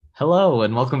Hello,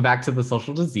 and welcome back to The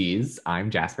Social Disease. I'm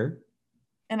Jasper,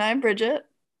 And I'm Bridget.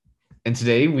 and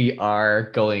today we are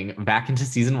going back into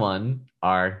season one,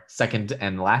 our second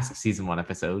and last season one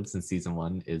episode, since season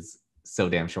one is so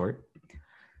damn short.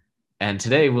 And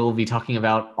today we'll be talking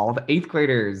about all the eighth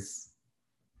graders,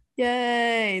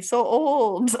 Yay, so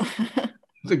old.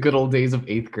 the good old days of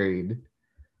eighth grade.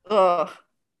 Ugh,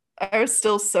 I was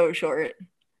still so short.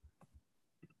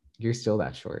 You're still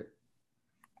that short.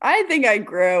 I think I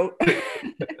grew.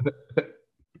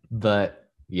 But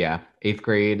yeah, eighth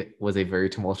grade was a very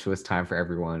tumultuous time for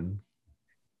everyone.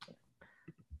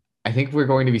 I think we're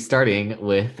going to be starting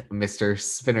with Mr.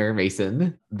 Spinner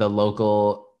Mason, the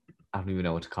local, I don't even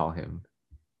know what to call him.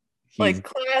 He's Like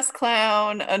class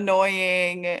clown,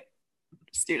 annoying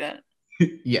student.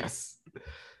 yes.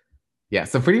 Yeah,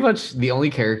 so pretty much the only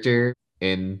character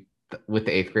in with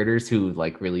the eighth graders who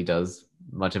like really does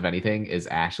much of anything is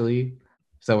Ashley.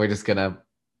 So we're just gonna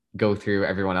go through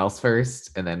everyone else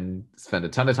first and then spend a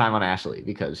ton of time on Ashley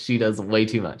because she does way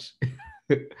too much.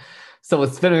 So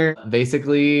with Spinner,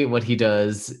 basically what he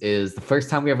does is the first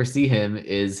time we ever see him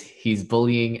is he's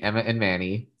bullying Emma and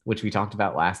Manny, which we talked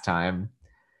about last time,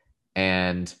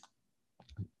 and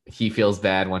he feels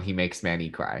bad when he makes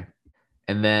Manny cry.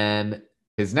 And then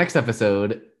his next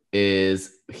episode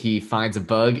is he finds a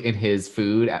bug in his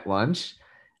food at lunch,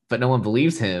 but no one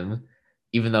believes him,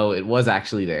 even though it was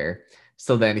actually there.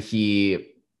 So then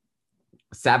he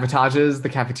sabotages the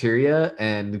cafeteria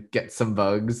and gets some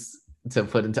bugs to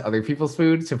put into other people's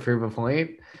food to prove a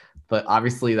point. But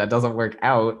obviously that doesn't work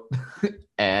out.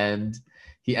 And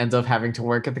he ends up having to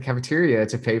work at the cafeteria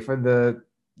to pay for the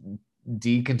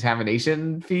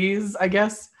decontamination fees, I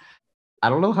guess. I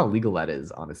don't know how legal that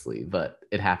is, honestly, but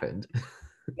it happened.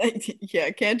 Yeah,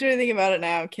 can't do anything about it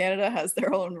now. Canada has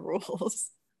their own rules.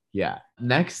 Yeah.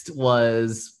 Next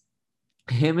was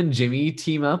him and Jimmy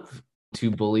team up to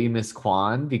bully Miss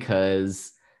Kwan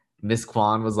because Miss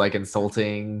Kwan was like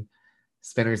insulting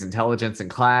Spinner's intelligence in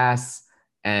class.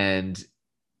 And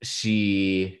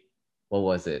she, what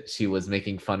was it? She was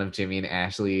making fun of Jimmy and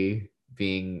Ashley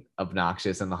being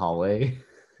obnoxious in the hallway.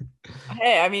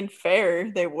 Hey, I mean,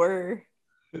 fair. They were.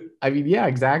 I mean, yeah,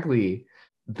 exactly.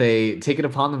 They take it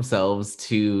upon themselves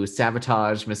to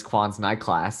sabotage Miss Kwan's night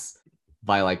class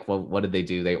by like, what did they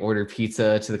do? They order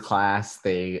pizza to the class.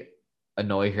 They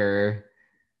annoy her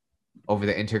over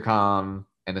the intercom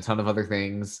and a ton of other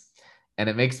things. And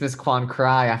it makes Miss Kwan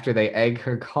cry after they egg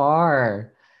her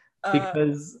car Uh,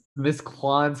 because Miss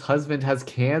Kwan's husband has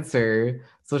cancer.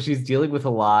 So she's dealing with a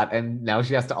lot. And now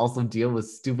she has to also deal with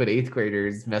stupid eighth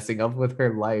graders messing up with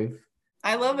her life.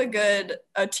 I love a good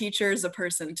a teacher is a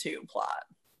person too plot.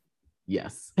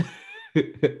 Yes.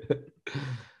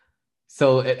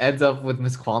 So it ends up with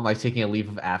Miss Kwan like taking a leave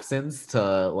of absence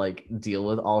to like deal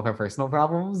with all of her personal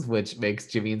problems, which makes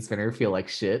Jimmy and Spinner feel like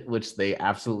shit, which they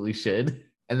absolutely should.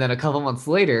 And then a couple months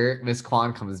later, Miss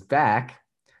Kwan comes back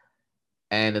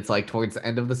and it's like towards the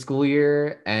end of the school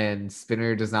year, and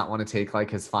Spinner does not want to take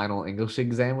like his final English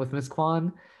exam with Miss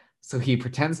Kwan. So he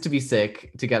pretends to be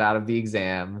sick to get out of the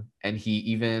exam, and he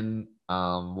even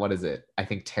what is it? I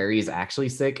think Terry is actually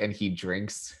sick and he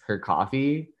drinks her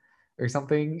coffee or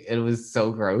something. It was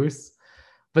so gross.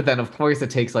 But then of course it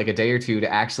takes like a day or two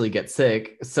to actually get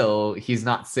sick, so he's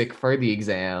not sick for the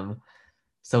exam.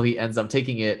 So he ends up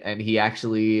taking it and he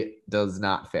actually does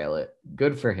not fail it.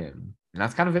 Good for him. And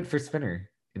that's kind of it for Spinner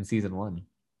in season one.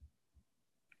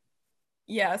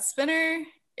 Yeah, Spinner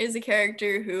is a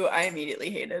character who I immediately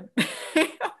hated.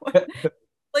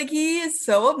 Like he is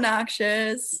so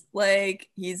obnoxious, like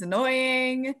he's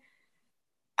annoying.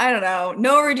 I don't know.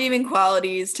 No redeeming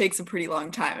qualities, takes a pretty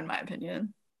long time in my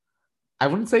opinion. I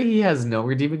wouldn't say he has no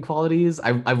redeeming qualities.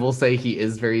 I will say he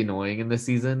is very annoying in this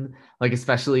season, like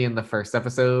especially in the first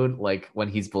episode, like when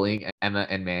he's bullying Emma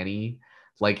and Manny.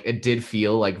 Like it did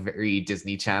feel like very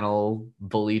Disney Channel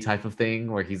bully type of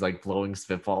thing where he's like blowing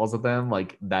spitballs at them.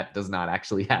 Like that does not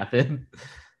actually happen.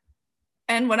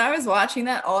 And when I was watching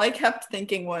that, all I kept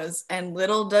thinking was, and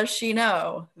little does she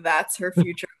know, that's her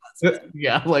future husband.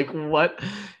 Yeah, like what?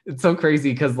 It's so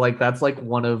crazy because like that's like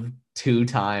one of two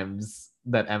times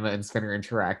that Emma and Spinner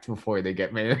interact before they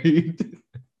get married.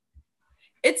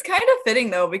 It's kind of fitting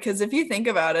though, because if you think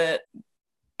about it,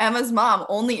 Emma's mom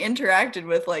only interacted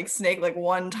with like Snake like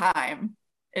one time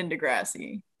in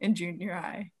Degrassi in junior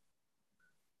high.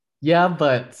 Yeah,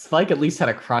 but Spike at least had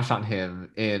a crush on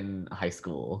him in high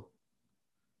school.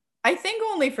 I think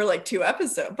only for like 2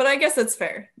 episodes, but I guess it's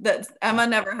fair that Emma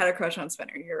never had a crush on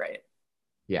Spinner. You're right.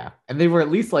 Yeah, and they were at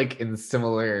least like in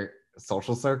similar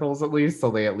social circles at least,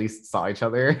 so they at least saw each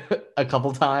other a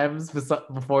couple times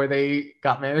before they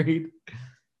got married.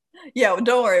 Yeah, well,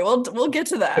 don't worry. We'll get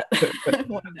to that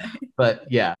one day. But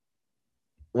yeah,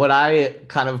 what I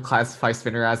kind of classify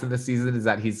Spinner as in this season is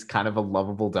that he's kind of a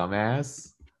lovable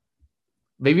dumbass.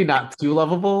 Maybe not too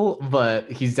lovable,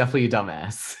 but he's definitely a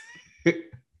dumbass.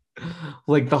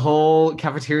 Like the whole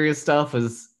cafeteria stuff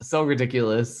was so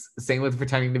ridiculous. Same with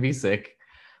pretending to be sick.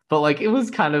 But like it was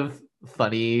kind of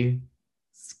funny,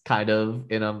 kind of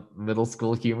in a middle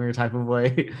school humor type of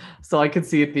way. So I could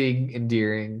see it being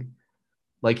endearing.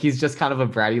 Like he's just kind of a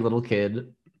bratty little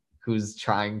kid who's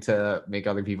trying to make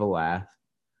other people laugh.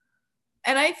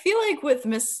 And I feel like with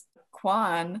Miss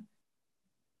Kwan,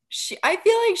 I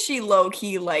feel like she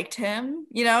low-key liked him.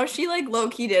 You know, she like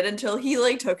low-key did until he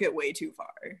like took it way too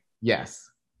far. Yes.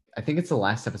 I think it's the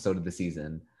last episode of the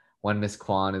season when Miss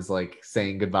Kwan is like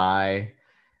saying goodbye.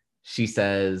 She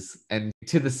says, and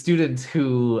to the student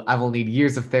who I will need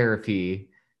years of therapy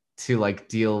to like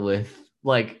deal with,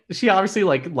 like she obviously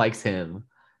like likes him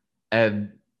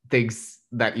and thinks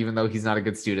that even though he's not a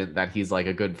good student, that he's like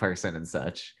a good person and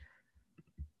such.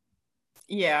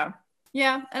 Yeah.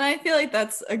 Yeah. And I feel like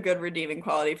that's a good redeeming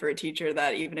quality for a teacher,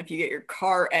 that even if you get your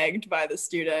car egged by the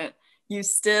student, you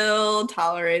still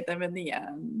tolerate them in the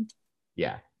end.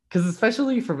 Yeah. Because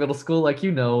especially for middle school, like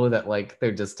you know that like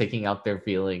they're just taking out their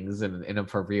feelings in an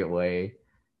inappropriate way.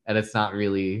 And it's not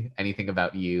really anything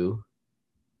about you.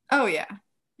 Oh, yeah.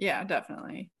 Yeah,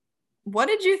 definitely. What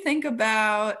did you think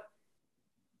about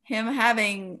him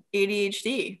having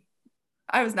ADHD?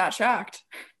 I was not shocked.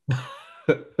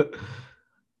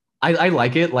 I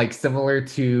like it, like similar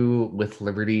to with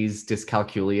Liberty's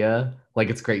dyscalculia. Like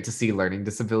it's great to see learning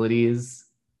disabilities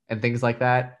and things like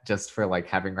that, just for like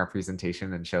having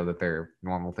representation and show that they're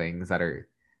normal things that are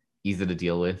easy to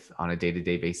deal with on a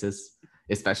day-to-day basis,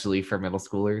 especially for middle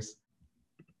schoolers.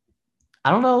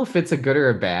 I don't know if it's a good or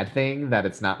a bad thing that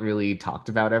it's not really talked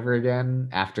about ever again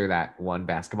after that one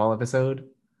basketball episode.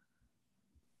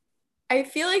 I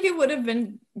feel like it would have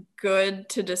been good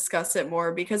to discuss it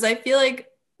more, because I feel like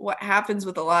what happens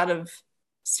with a lot of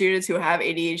students who have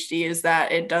ADHD is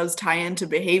that it does tie into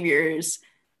behaviors.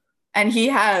 And he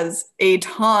has a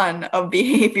ton of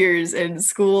behaviors in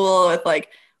school with like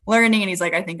learning. And he's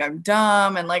like, I think I'm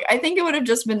dumb. And like, I think it would have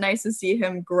just been nice to see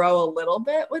him grow a little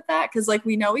bit with that. Cause like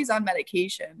we know he's on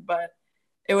medication, but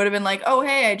it would have been like, oh,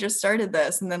 hey, I just started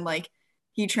this. And then like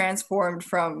he transformed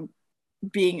from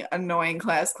being annoying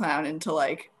class clown into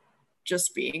like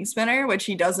just being Spinner, which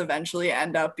he does eventually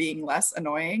end up being less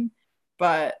annoying.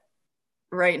 But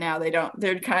right now they don't,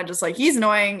 they're kind of just like, he's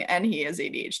annoying and he has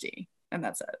ADHD, and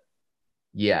that's it.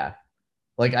 Yeah.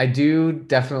 Like I do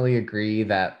definitely agree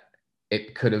that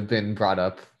it could have been brought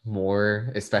up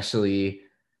more, especially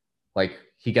like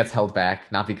he gets held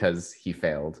back, not because he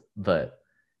failed, but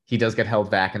he does get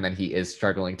held back and then he is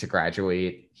struggling to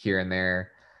graduate here and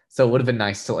there. So it would have been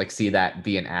nice to like see that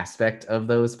be an aspect of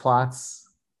those plots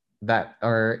that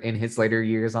are in his later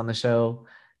years on the show,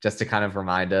 just to kind of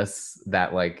remind us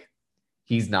that like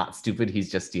he's not stupid,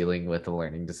 he's just dealing with a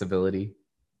learning disability.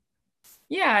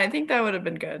 Yeah, I think that would have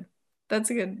been good. That's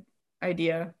a good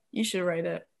idea. You should write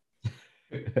it.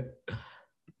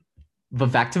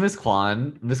 But back to Miss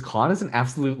Kwan. Miss Kwan is an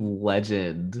absolute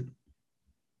legend.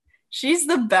 She's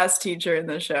the best teacher in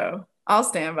the show. I'll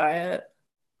stand by it.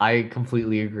 I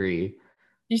completely agree.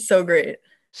 She's so great.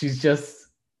 She's just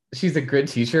she's a good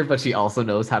teacher, but she also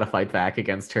knows how to fight back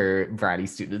against her bratty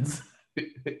students.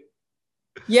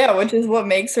 Yeah, which is what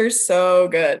makes her so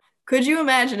good. Could you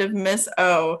imagine if Miss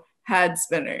O had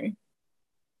Spinner?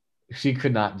 She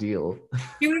could not deal.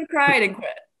 She would have cried and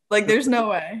quit. Like, there's no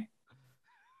way.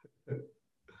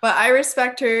 But I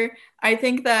respect her. I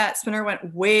think that Spinner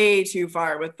went way too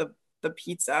far with the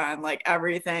pizza and like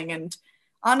everything. And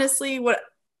honestly, what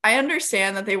I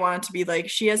understand that they want it to be like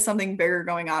she has something bigger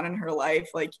going on in her life,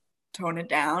 like tone it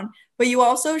down. But you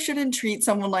also shouldn't treat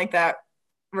someone like that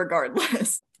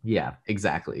regardless. Yeah,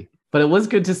 exactly. But it was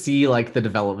good to see like the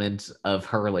development of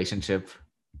her relationship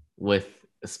with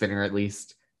Spinner, at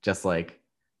least. Just like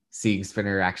seeing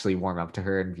Spinner actually warm up to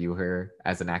her and view her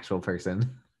as an actual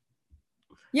person.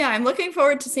 Yeah, I'm looking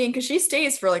forward to seeing, because she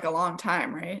stays for like a long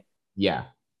time, right? Yeah.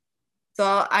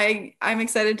 So I'm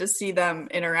excited to see them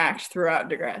interact throughout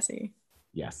Degrassi.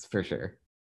 Yes, for sure.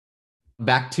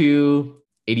 Back to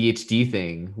ADHD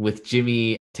thing with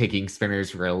Jimmy taking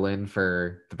Spinner's Ritalin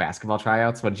for the basketball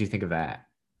tryouts. What did you think of that?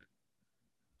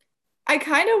 I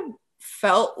kind of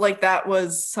felt like that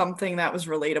was something that was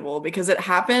relatable, because it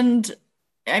happened.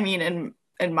 I mean,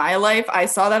 in my life, I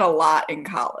saw that a lot in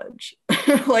college.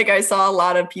 Like I saw a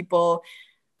lot of people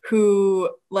who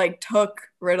like took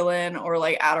Ritalin or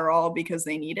like Adderall because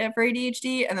they need it for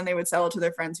ADHD, and then they would sell it to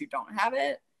their friends who don't have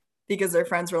it. because their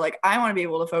friends were like, I want to be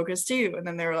able to focus too. And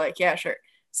then they were like, yeah, sure.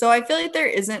 So I feel like there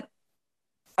isn't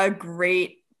a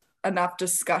great enough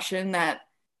discussion that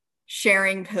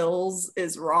sharing pills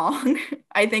is wrong.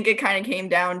 I think it kind of came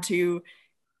down to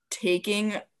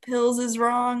taking pills is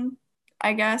wrong,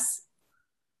 I guess,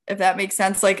 if that makes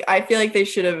sense. Like, I feel like they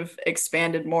should have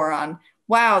expanded more on,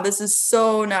 wow, this is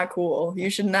so not cool. You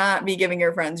should not be giving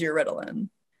your friends your Ritalin.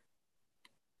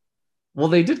 Well,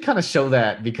 they did kind of show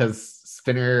that because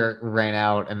Spinner ran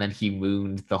out and then he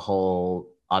mooned the whole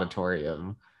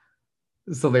auditorium.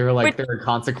 So they were like, Which, there are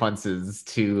consequences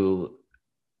to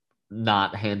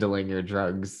not handling your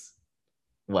drugs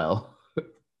well.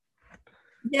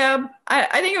 yeah,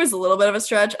 I think it was a little bit of a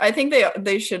stretch. I think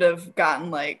they should have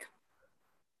gotten like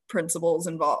principals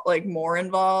involved, like more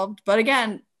involved. But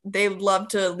again, they love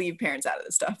to leave parents out of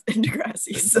this stuff in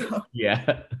Degrassi. So,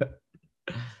 Yeah.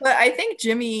 but I think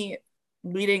Jimmy,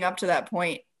 leading up to that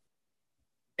point,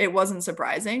 it wasn't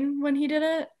surprising when he did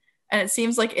it. And it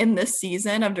seems like in this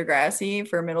season of Degrassi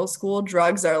for middle school,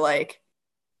 drugs are like,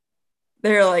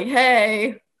 they're like,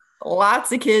 hey,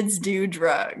 lots of kids do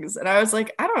drugs. And I was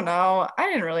like, I don't know. I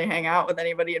didn't really hang out with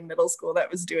anybody in middle school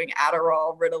that was doing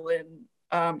Adderall,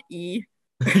 Ritalin, E.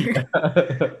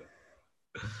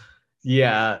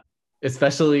 Yeah.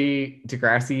 Especially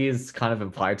Degrassi is kind of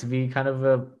implied to be kind of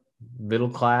a middle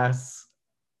class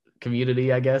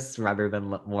community, I guess, rather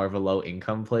than more of a low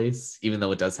income place, even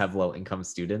though it does have low income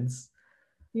students.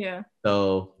 Yeah.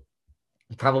 So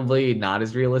probably not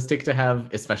as realistic to have,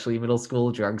 especially middle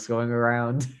school, drugs going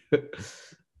around.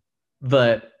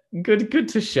 But good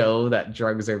to show that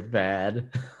drugs are bad.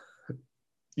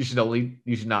 You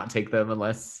should not take them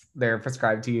unless they're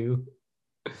prescribed to you.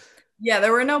 Yeah,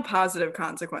 there were no positive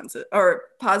consequences or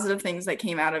positive things that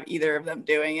came out of either of them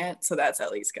doing it. So that's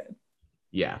at least good.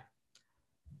 Yeah.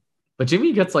 But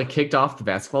Jimmy gets like kicked off the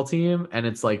basketball team, and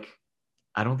it's like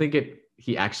I don't think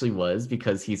he actually was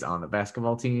because he's on the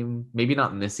basketball team. Maybe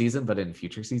not in this season, but in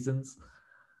future seasons.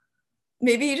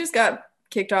 Maybe he just got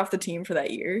kicked off the team for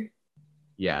that year.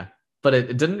 Yeah. But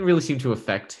it didn't really seem to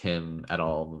affect him at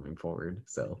all moving forward.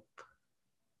 So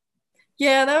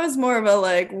Yeah, that was more of a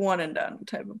like one and done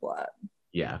type of plot.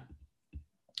 yeah.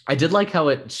 I did like how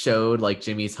it showed like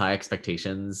Jimmy's high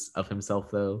expectations of himself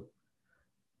though.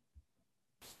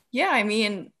 Yeah, I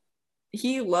mean,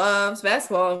 he loves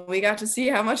basketball. We got to see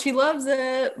how much he loves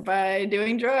it by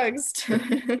doing drugs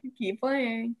to keep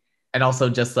playing. And also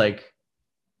just like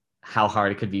how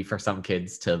hard it could be for some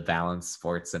kids to balance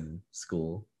sports and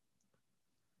school.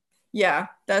 Yeah,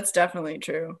 that's definitely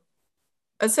true.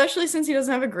 Especially since he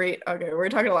doesn't have a great, okay, we're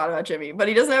talking a lot about Jimmy, but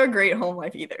he doesn't have a great home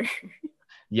life either.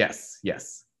 Yes,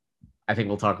 yes. I think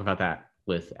we'll talk about that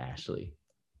with Ashley.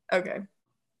 Okay.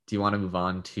 Do you want to move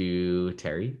on to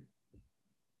Terri?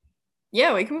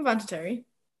 Yeah, we can move on to Terri.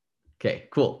 Okay,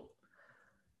 cool.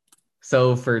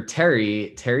 So for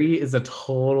Terri is a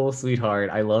total sweetheart.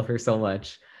 I love her so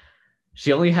much.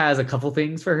 She only has a couple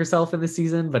things for herself in this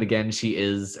season, but again, she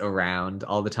is around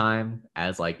all the time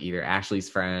as like either Ashley's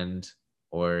friend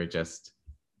or just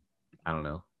I don't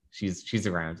know. She's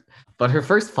around. But her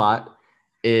first plot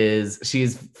is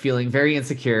she's feeling very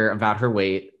insecure about her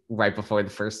weight right before the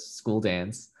first school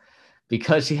dance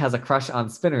because she has a crush on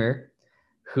Spinner,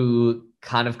 who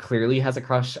kind of clearly has a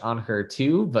crush on her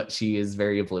too, but she is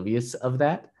very oblivious of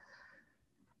that.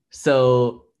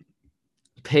 So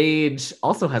Paige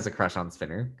also has a crush on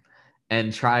Spinner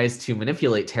and tries to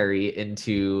manipulate Terri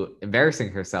into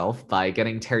embarrassing herself by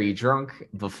getting Terri drunk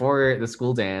before the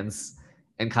school dance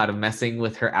and kind of messing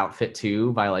with her outfit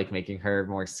too by like making her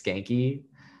more skanky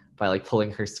by like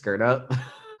pulling her skirt up.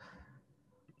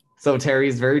 So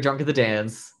Terry's very drunk at the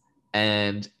dance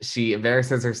and she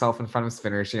embarrasses herself in front of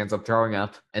Spinner. She ends up throwing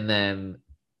up, and then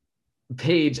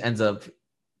Paige ends up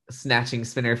snatching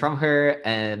Spinner from her,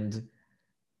 and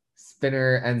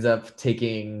Spinner ends up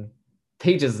taking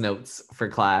Paige's notes for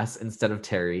class instead of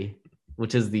Terri,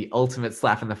 which is the ultimate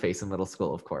slap in the face in middle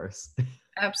school, of course.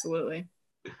 Absolutely.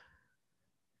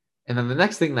 And then the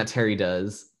next thing that Terri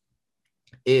does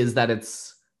is that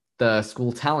it's the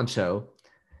school talent show,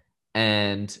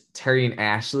 and Terri and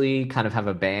Ashley kind of have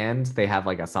a band. They have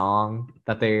like a song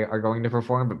that they are going to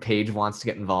perform, but Paige wants to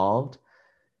get involved.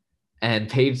 And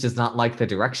Paige does not like the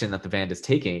direction that the band is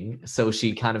taking. So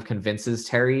she kind of convinces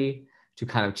Terri to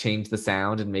kind of change the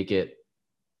sound and make it,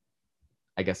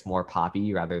 I guess, more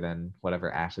poppy rather than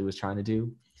whatever Ashley was trying to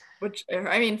do. Which,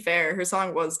 I mean, fair. Her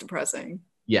song was depressing.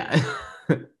 Yeah.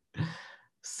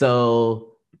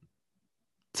 So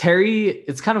Terri,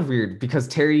 it's kind of weird because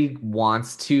Terri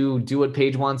wants to do what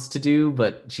Paige wants to do,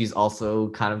 but she's also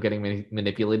kind of getting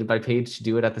manipulated by Paige to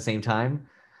do it at the same time.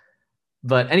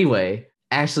 But anyway,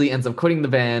 Ashley ends up quitting the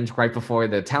band right before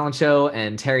the talent show,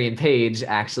 and Terri and Paige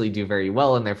actually do very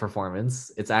well in their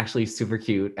performance. It's actually super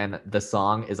cute, and the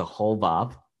song is a whole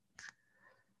bop.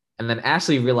 And then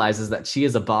Ashley realizes that she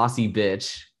is a bossy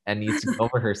bitch and needs to get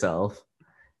over herself.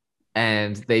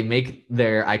 And they make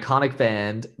their iconic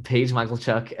band, Paige, Michael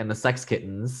Chuck, and the Sex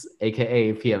Kittens,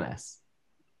 aka PMS.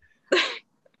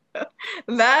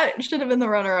 That should have been the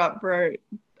runner-up for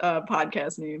our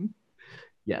podcast name.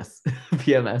 Yes,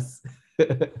 PMS.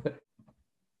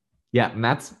 Yeah, and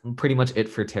that's pretty much it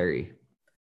for Terri.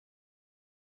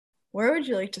 Where would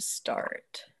you like to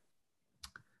start?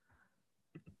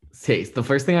 Okay, so the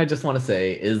first thing I just want to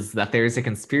say is that there's a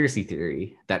conspiracy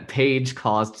theory that Paige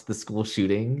caused the school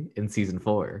shooting in season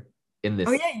 4. In this,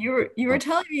 Oh yeah, you were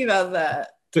telling me about that.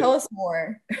 Tell us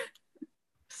more.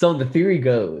 so the theory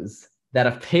goes that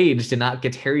if Paige did not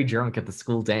get Terri drunk at the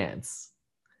school dance,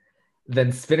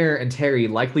 then Spinner and Terri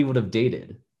likely would have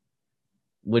dated,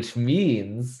 which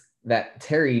means that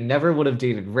Terri never would have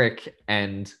dated Rick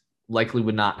and likely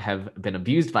would not have been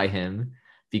abused by him,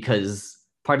 because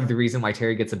part of the reason why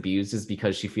Terri gets abused is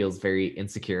because she feels very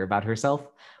insecure about herself.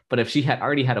 But if she had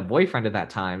already had a boyfriend at that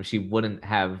time, she wouldn't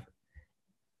have,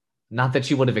 not that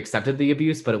she would have accepted the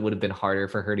abuse, but it would have been harder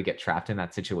for her to get trapped in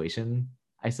that situation,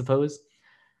 I suppose.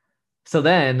 So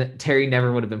then Terri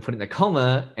never would have been put in a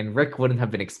coma, and Rick wouldn't have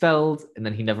been expelled, and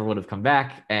then he never would have come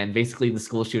back, and basically the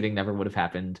school shooting never would have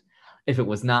happened if it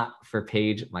was not for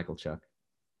Paige Michael Chuck.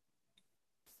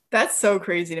 That's so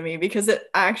crazy to me because it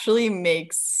actually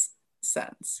makes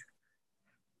sense.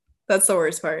 That's the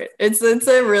worst part. It's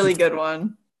a really good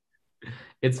one.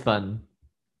 It's fun.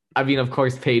 I mean, of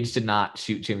course, Paige did not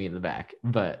shoot Jimmy in the back,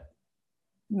 but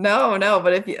No,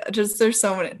 but if you just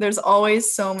there's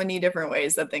always so many different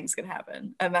ways that things can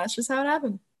happen, and that's just how it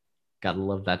happened. gotta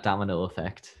love that domino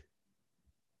effect.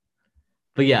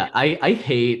 But yeah, I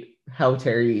hate how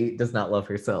Terri does not love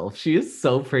herself. She is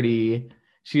so pretty.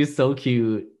 She is so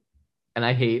cute. And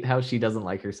I hate how she doesn't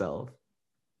like herself.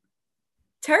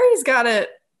 Terry's got it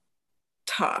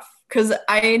tough because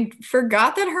I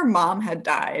forgot that her mom had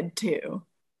died too.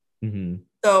 Mm-hmm.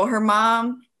 So her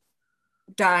mom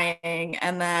dying,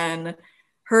 and then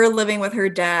her living with her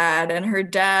dad, and her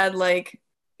dad, like,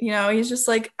 he's just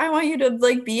like, I want you to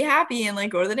like be happy and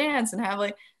like go to the dance and have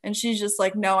like, and she's just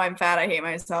like, no, I'm fat, I hate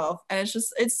myself. And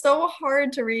it's so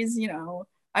hard to raise,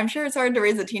 I'm sure it's hard to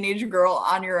raise a teenage girl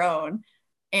on your own.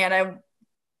 And I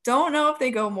don't know if they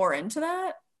go more into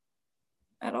that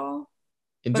at all.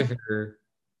 Into But her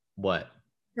what?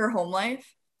 her home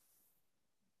life.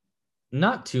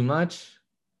 Not too much.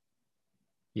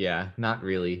 Yeah, not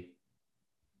really.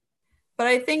 But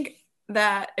I think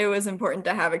that it was important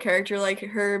to have a character like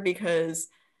her because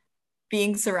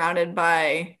being surrounded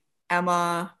by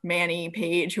Emma, Manny,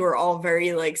 Paige, who are all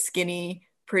very like skinny,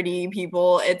 pretty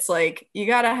people, it's like you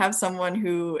gotta have someone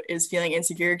who is feeling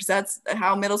insecure because that's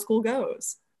how middle school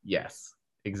goes. Yes,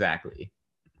 exactly.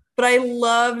 But I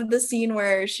loved the scene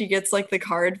where she gets like the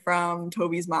card from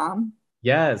Toby's mom.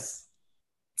 Yes.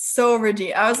 So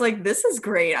redeemed. I was like, this is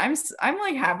great. I'm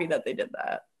like happy that they did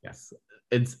that. Yes.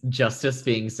 It's justice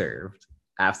being served.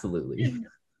 Absolutely.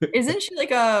 Isn't she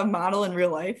like a model in real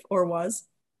life or was?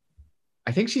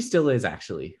 I think she still is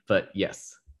actually, but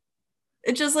yes.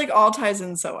 It just like all ties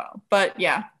in so well. But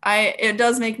yeah, it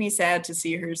does make me sad to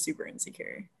see her super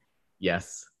insecure.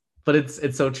 Yes. But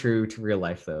it's so true to real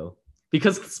life though.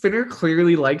 Because Spinner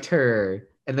clearly liked her,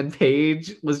 and then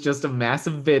Paige was just a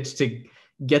massive bitch to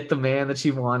get the man that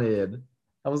she wanted.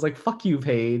 I was like, fuck you,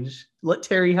 Paige. Let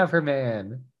Terri have her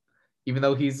man. Even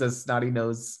though he's a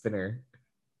snotty-nosed Spinner.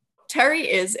 Terri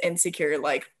is insecure,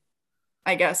 like,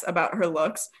 I guess, about her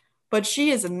looks, but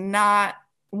she is not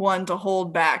one to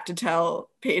hold back to tell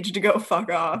Paige to go fuck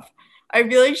off. I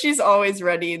feel like she's always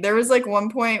ready. There was like one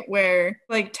point where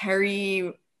like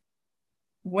Terri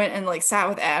went and like sat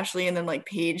with Ashley, and then like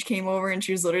Paige came over and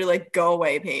she was literally like, go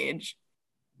away, Paige.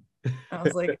 I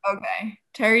was like, okay.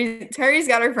 Terry's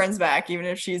got her friends back, even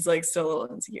if she's like still a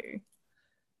little insecure.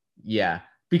 Yeah.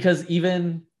 Because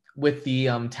even with the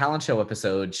talent show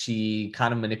episode, she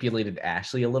kind of manipulated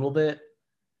Ashley a little bit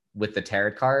with the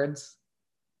tarot cards.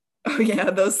 Oh yeah,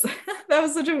 those that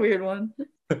was such a weird one.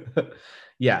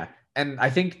 Yeah. And I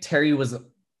think Terri was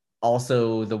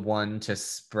also the one to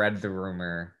spread the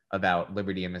rumor about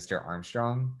Liberty and Mr.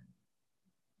 Armstrong.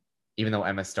 Even though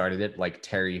Emma started it, like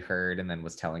Terri heard and then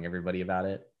was telling everybody about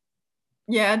it.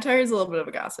 Yeah, Terry's a little bit of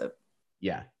a gossip.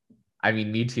 Yeah. I mean,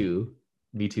 me too.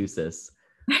 Me too, sis.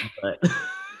 But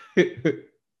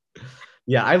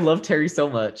yeah, I love Terri so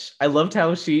much. I loved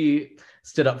how she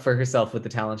stood up for herself with the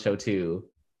talent show too.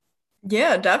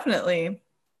 Yeah, definitely.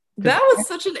 Because That was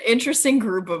such an interesting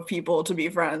group of people to be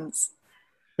friends.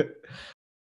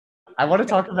 I want to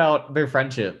talk about their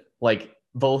friendship, like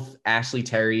both Ashley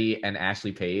Terri and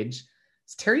Ashley Paige.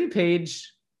 Terry and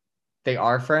Paige, they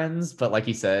are friends, but like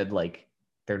you said, like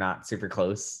they're not super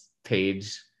close.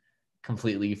 Paige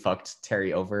completely fucked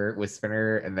Terry over with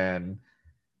Spinner, and then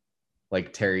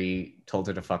like Terry told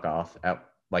her to fuck off,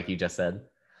 like you just said.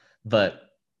 But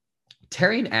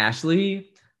Terry and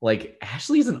Ashley, like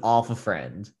Ashley's an awful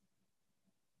friend.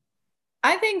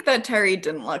 I think that Terry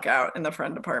didn't luck out in the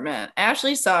friend department.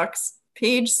 Ashley sucks.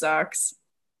 Paige sucks.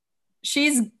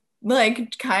 She's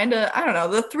like kind of, I don't know,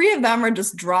 the three of them are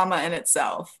just drama in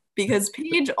itself because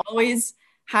Paige always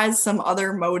has some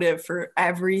other motive for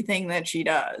everything that she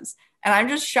does. And I'm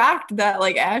just shocked that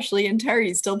like Ashley and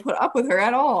Terry still put up with her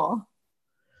at all.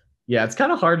 Yeah, it's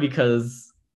kind of hard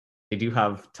because they do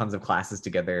have tons of classes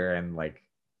together, and like,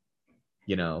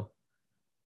 you know,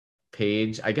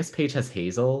 Paige, I guess Paige has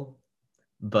Hazel,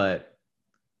 but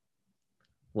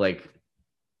like,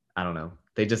 I don't know.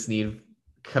 They just need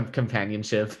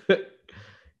companionship.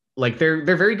 Like they're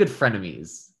very good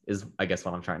frenemies, is I guess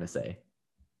what I'm trying to say.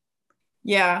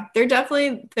 Yeah,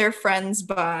 they're friends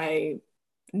by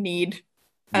need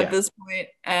at Yeah. this point,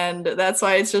 and that's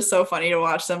why it's just so funny to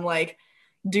watch them like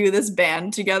do this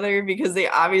band together because they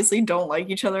obviously don't like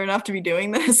each other enough to be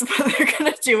doing this, but they're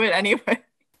gonna do it anyway.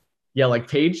 Yeah, like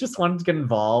Paige just wanted to get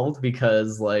involved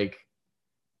because like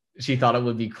she thought it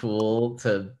would be cool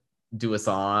to do a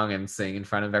song and sing in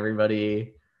front of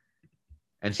everybody,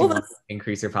 and she Well, wanted to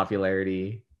increase her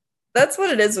popularity. that's what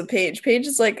it is with Paige. Paige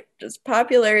is like just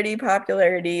popularity,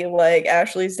 popularity. Like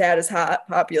Ashley's dad is hot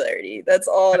popularity. That's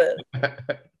all it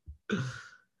is.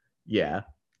 Yeah.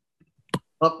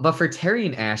 But for Terry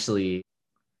and Ashley,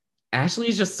 Ashley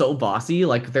is just so bossy.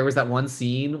 Like there was that one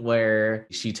scene where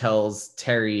she tells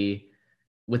Terry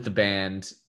with the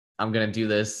band, I'm gonna do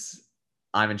this.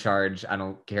 I'm in charge. I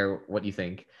don't care what you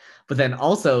think. But then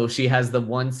also she has the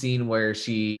one scene where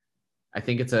I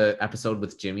think it's a episode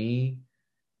with Jimmy,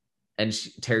 and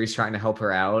Terry's trying to help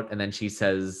her out, and then she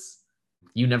says,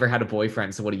 "You never had a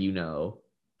boyfriend, so what do you know?"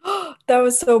 That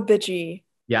was so bitchy.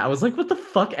 Yeah, I was like, "What the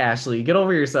fuck, Ashley? Get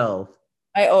over yourself."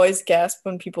 I always gasp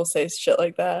when people say shit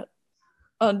like that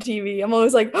on TV. I'm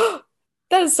always like, oh,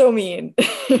 that is so mean.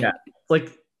 Yeah,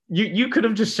 like you could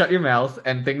have just shut your mouth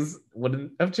and things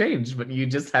wouldn't have changed, but you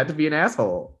just had to be an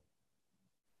asshole.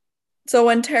 So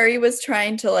when Terry was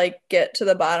trying to like get to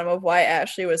the bottom of why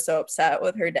Ashley was so upset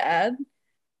with her dad, Mhm.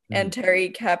 and Terry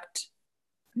kept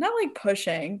not like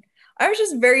pushing. I was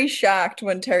just very shocked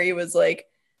when Terry was like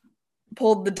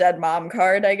pulled the dead mom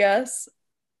card, I guess.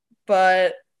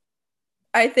 But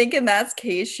I think in that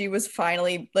case, she was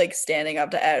finally like standing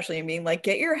up to Ashley and being like,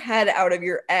 get your head out of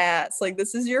your ass. Like,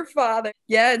 this is your father.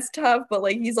 Yeah, it's tough, but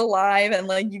like he's alive and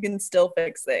like you can still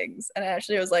fix things. And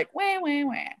Ashley was like, wah, wah,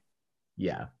 wah.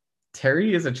 Yeah.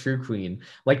 Terry is a true queen.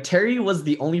 Like Terry was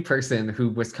the only person who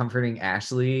was comforting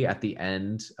Ashley at the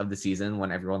end of the season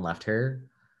when everyone left her.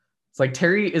 It's like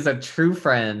Terry is a true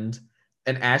friend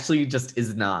and Ashley just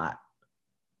is not.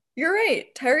 You're right.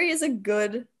 Terry is a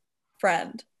good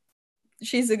friend.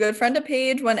 She's a good friend to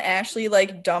Paige when Ashley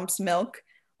like dumps milk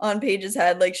on Paige's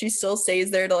head. Like she still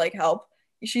stays there to like help.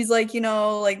 She's like,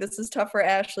 like this is tough for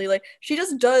Ashley. Like she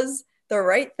just does the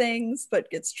right things, but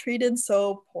gets treated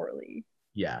so poorly.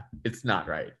 Yeah, it's not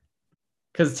right.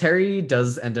 Because Terry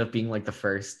does end up being like the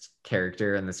first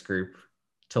character in this group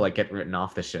to like get written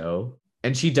off the show.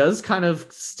 And she does kind of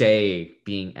stay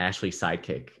being Ashley's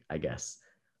sidekick, I guess.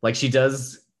 Like she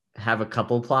does have a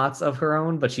couple plots of her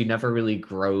own, but she never really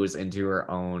grows into her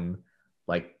own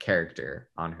like character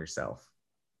on herself,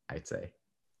 I'd say.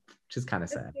 Which is kind of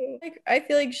sad. Like I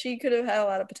feel like she could have had a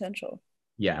lot of potential.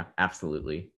 Yeah,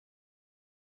 absolutely.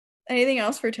 Anything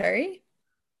else for Terry?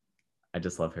 I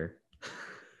just love her.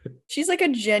 She's like a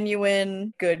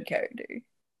genuine good character.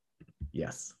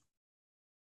 Yes.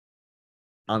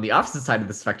 On the opposite side of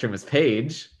the spectrum is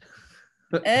Paige.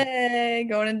 Hey,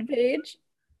 going into Paige.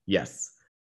 Yes.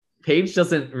 Paige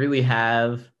doesn't really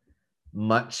have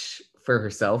much for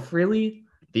herself, really.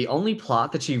 The only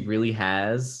plot that she really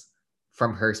has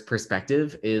from her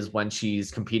perspective is when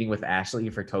she's competing with Ashley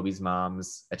for Toby's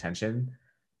mom's attention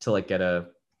to like get a,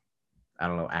 I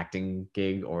don't know, acting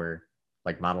gig or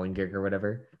like modeling gig or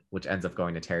whatever, which ends up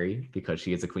going to Terry because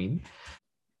she is a queen.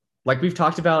 Like we've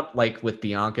talked about, like with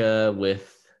Bianca,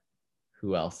 with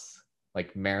who else?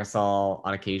 Like Marisol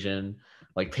on occasion.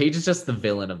 Like Paige is just the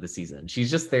villain of the season.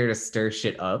 She's just there to stir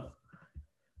shit up.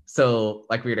 So,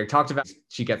 like we already talked about,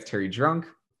 she gets Terry drunk.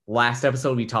 Last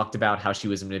episode, we talked about how she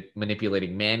was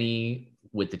manipulating Manny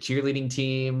with the cheerleading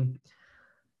team.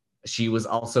 She was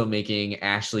also making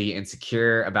Ashley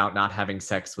insecure about not having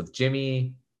sex with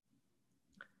Jimmy.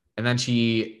 And then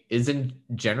she is in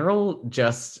general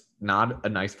just not a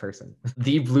nice person.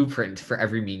 The blueprint for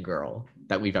every mean girl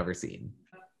that we've ever seen.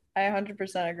 I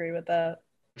 100% agree with that.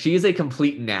 She is a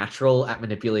complete natural at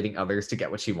manipulating others to get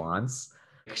what she wants.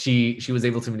 She was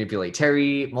able to manipulate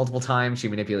Terri multiple times. She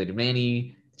manipulated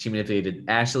Manny. She manipulated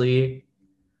Ashley.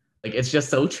 Like, it's just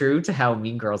so true to how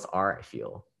mean girls are, I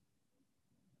feel.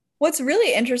 What's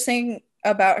really interesting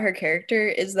about her character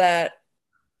is that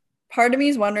part of me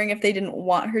is wondering if they didn't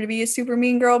want her to be a super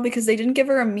mean girl because they didn't give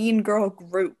her a mean girl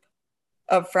group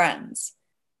of friends.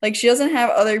 Like, she doesn't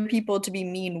have other people to be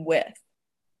mean with,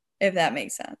 if that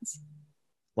makes sense.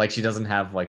 Like, she doesn't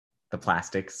have like the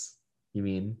plastics, you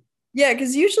mean? Yeah,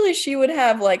 because usually she would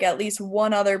have like at least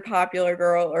one other popular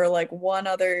girl or like one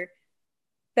other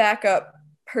backup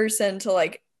person to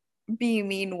like be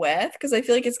mean with. Because I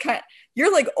feel like it's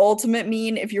you're like ultimate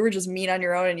mean if you were just mean on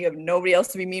your own and you have nobody else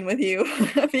to be mean with you.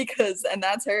 And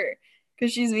that's her.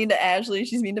 Because she's mean to Ashley,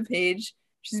 she's mean to Paige,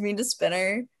 she's mean to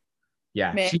Spinner.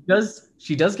 Yeah, Man,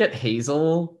 she does get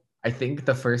Hazel. I think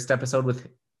the first episode with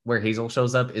where Hazel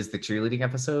shows up is the cheerleading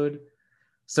episode.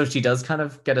 So she does kind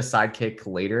of get a sidekick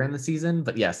later in the season.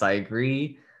 But yes, I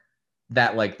agree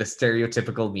that like the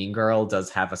stereotypical mean girl does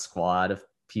have a squad of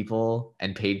people,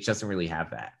 and Paige doesn't really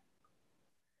have that.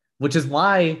 Which is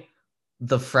why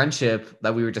the friendship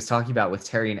that we were just talking about with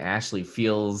Terri and Ashley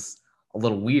feels a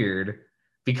little weird,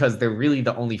 because they're really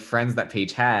the only friends that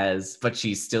Paige has, but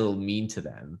she's still mean to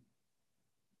them.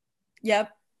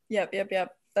 yep, yep.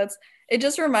 That's it.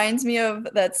 Just reminds me of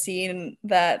that scene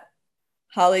that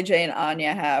Holly J and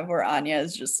Anya have, where Anya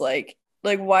is just like,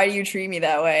 why do you treat me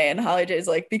that way? And Holly J is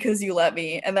like, because you let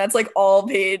me. And that's like all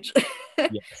Paige,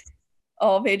 Yes.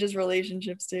 all Paige's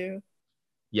relationships too.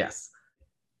 Yes.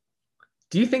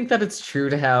 Do you think that it's true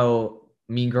to how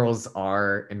mean girls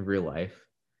are in real life?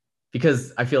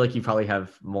 Because I feel like you probably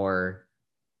have more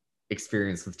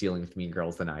experience with dealing with mean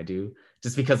girls than I do.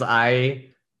 Just because I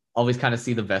always kind of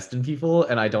see the best in people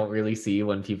and I don't really see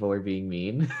when people are being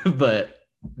mean, but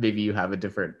maybe you have a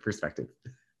different perspective.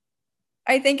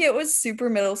 I think it was super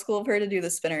middle school of her to do the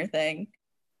Spinner thing.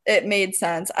 It made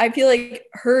sense. I feel like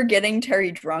her getting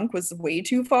Terri drunk was way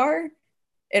too far,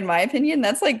 in my opinion.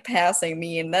 That's like passing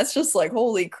mean. That's just like,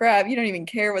 holy crap, you don't even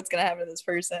care what's going to happen to this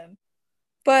person.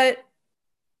 But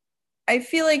I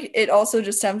feel like it also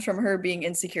just stems from her being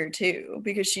insecure too,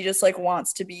 because she just like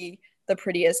wants to be the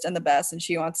prettiest and the best and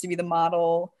she wants to be the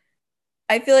model.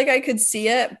 I feel like I could see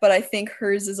it, but I think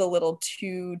hers is a little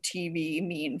too TV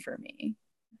mean for me.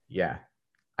 Yeah.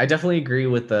 I definitely agree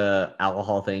with the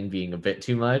alcohol thing being a bit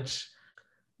too much.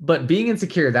 But being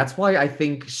insecure, that's why I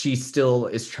think she still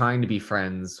is trying to be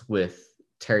friends with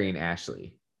Terri and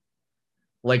Ashley.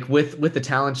 Like with the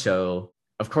talent show,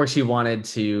 of course she wanted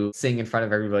to sing in front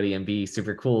of everybody and be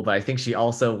super cool, but I think she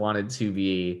also wanted to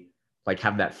be like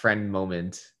have that friend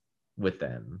moment with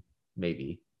them,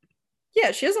 maybe.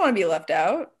 Yeah, she doesn't want to be left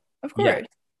out. Of Yeah. course.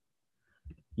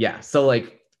 Yeah. So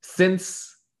like since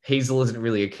Hazel isn't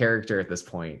really a character at this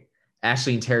point,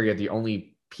 Ashley and Terri are the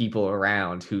only people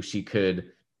around who she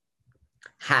could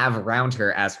have around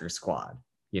her as her squad,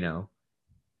 you know?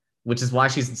 Which is why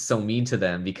she's so mean to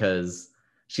them, because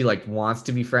she like wants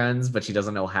to be friends, but she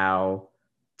doesn't know how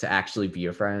to actually be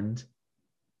a friend.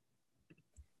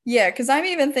 Yeah, because I'm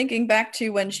even thinking back to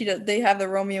when they have the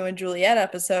Romeo and Juliet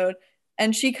episode,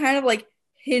 and she kind of like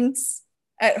hints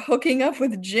at hooking up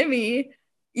with Jimmy,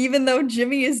 even though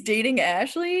Jimmy is dating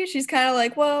Ashley. She's kind of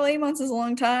like, well, 8 months is a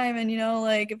long time, and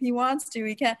like if he wants to,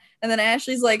 he can. And then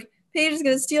Ashley's like, Paige is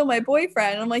gonna steal my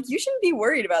boyfriend. And I'm like, you shouldn't be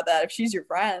worried about that if she's your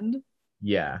friend.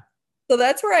 Yeah. So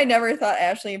that's where I never thought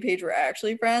Ashley and Paige were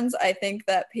actually friends. I think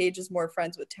that Paige is more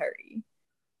friends with Terri.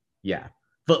 Yeah.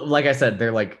 But like I said,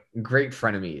 they're like great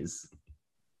frenemies.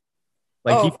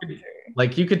 Like Oh, you for could sure.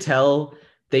 like you could tell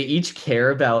they each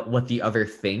care about what the other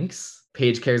thinks.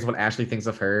 Paige cares what Ashley thinks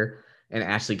of her, and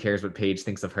Ashley cares what Paige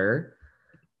thinks of her.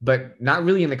 But not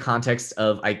really in the context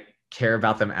of I care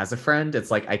about them as a friend.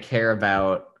 It's like I care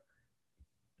about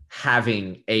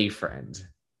having a friend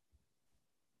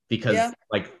because Yeah,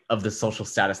 like of the social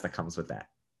status that comes with that.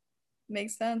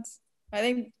 makes sense. I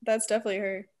think that's definitely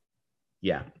her.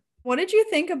 Yeah. What did you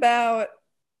think about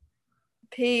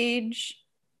Paige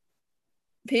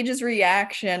Paige's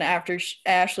reaction after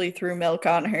Ashley threw milk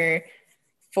on her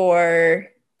for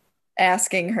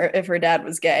asking her if her dad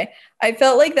was gay? I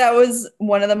felt like that was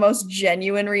one of the most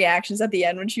genuine reactions at the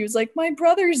end when she was like, "My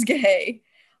brother's gay."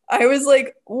 I was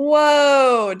like,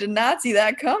 "Whoa, did not see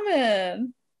that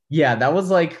coming." Yeah, that was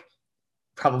like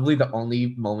probably the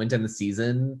only moment in the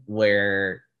season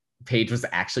where Paige was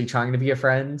actually trying to be a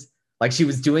friend. Like she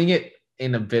was doing it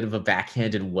in a bit of a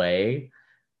backhanded way,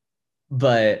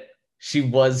 but she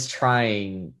was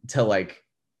trying to like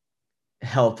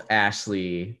help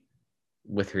Ashley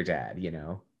with her dad, you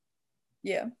know?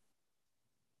 Yeah.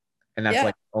 And that's Yeah.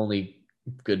 like the only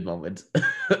good moment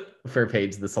for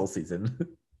Paige this whole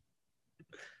season.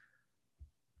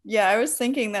 Yeah, I was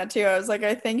thinking that too. I was like,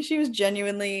 I think she was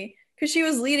genuinely, because she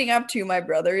was leading up to my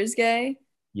brother is gay,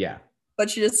 Yeah.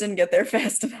 but she just didn't get there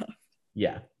fast enough.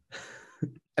 Yeah.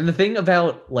 And the thing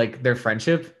about like their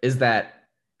friendship is that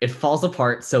it falls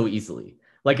apart so easily.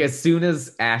 Like as soon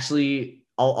as Ashley,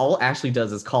 all Ashley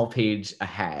does is call Paige a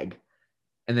hag,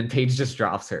 and then Paige just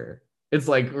drops her. It's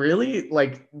like, really?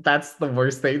 Like that's the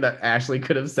worst thing that Ashley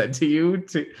could have said to you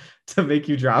to make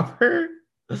you drop her?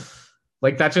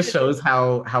 Like that just shows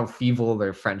how feeble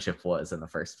their friendship was in the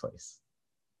first place.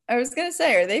 I was gonna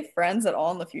say, are they friends at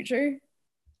all in the future?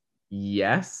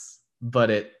 Yes, but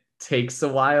it takes a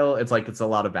while. It's like it's a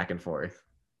lot of back and forth.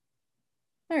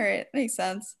 All right, makes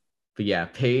sense. But yeah,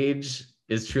 Paige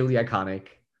is truly iconic.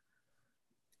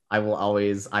 I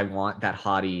want that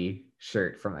haughty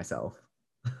shirt for myself.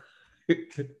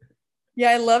 Yeah,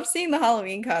 I love seeing the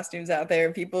Halloween costumes out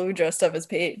there, people who dressed up as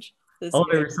Paige this Oh,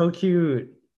 they year. were so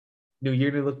cute. New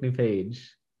year, new look, new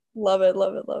page. Love it,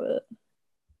 love it, love it.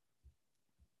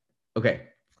 Okay,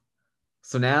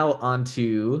 so now on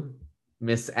to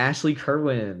Miss Ashley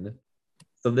Kerwin.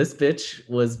 So this bitch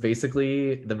was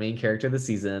basically the main character of the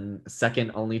season,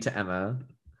 second only to Emma,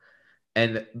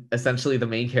 and essentially the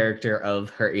main character of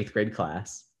her 8th grade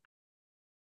class.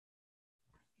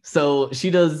 So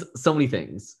she does so many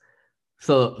things.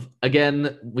 So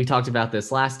again, we talked about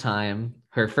this last time.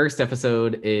 Her first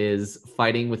episode is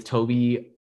fighting with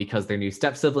Toby because they're new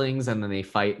step siblings, and then they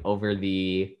fight over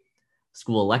the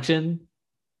school election.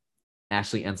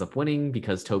 Ashley ends up winning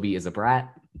because Toby is a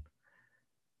brat.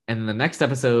 And the next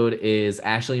episode is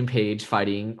Ashley and Paige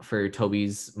fighting for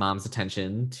Toby's mom's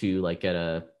attention to like get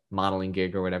a modeling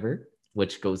gig or whatever,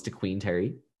 which goes to Queen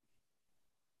Terri.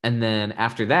 And then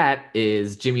after that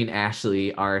is Jimmy and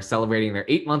Ashley are celebrating their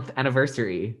 8-month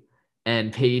anniversary.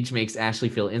 And Paige makes Ashley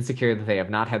feel insecure that they have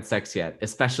not had sex yet,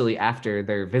 especially after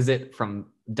their visit from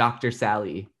Dr.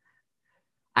 Sally.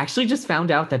 I actually just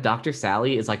found out that Dr.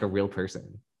 Sally is like a real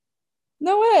person.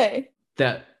 No way.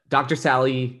 That Dr.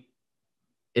 Sally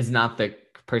is not the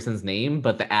person's name,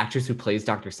 but the actress who plays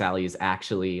Dr. Sally is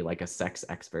actually like a sex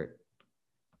expert.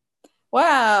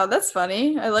 Wow, that's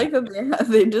funny. I like that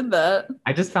they did that.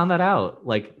 I just found that out.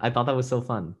 Like, I thought that was so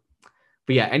fun.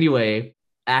 But yeah, anyway,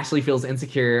 Ashley feels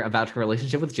insecure about her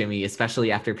relationship with Jimmy,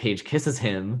 especially after Paige kisses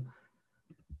him.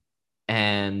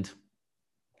 And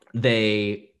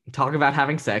they talk about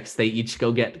having sex. They each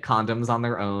go get condoms on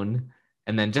their own.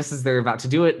 And then just as they're about to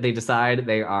do it, they decide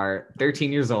they are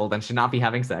 13 years old and should not be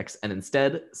having sex and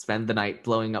instead spend the night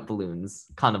blowing up balloons,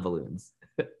 condom balloons.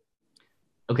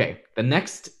 Okay, the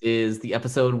next is the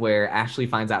episode where Ashley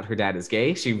finds out her dad is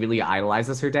gay. She really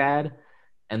idolizes her dad.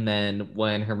 And then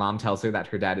when her mom tells her that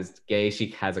her dad is gay, she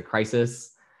has a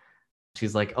crisis.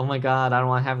 She's like, oh my God, I don't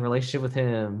want to have a relationship with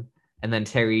him. And then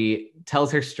Terri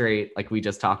tells her straight, like we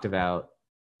just talked about,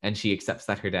 and she accepts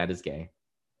that her dad is gay.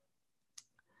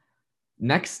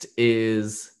 Next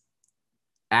is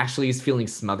Ashley's feeling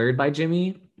smothered by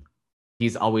Jimmy.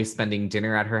 He's always spending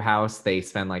dinner at her house. They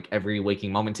spend like every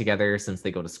waking moment together since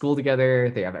they go to school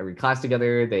together. They have every class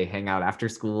together. They hang out after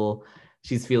school.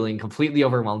 She's feeling completely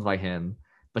overwhelmed by him,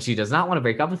 but she does not want to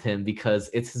break up with him because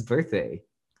it's his birthday.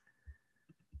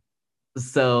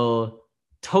 So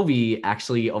Toby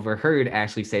actually overheard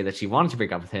Ashley say that she wanted to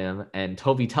break up with him, and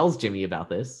Toby tells Jimmy about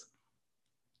this.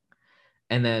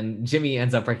 And then Jimmy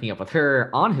ends up breaking up with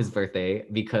her on his birthday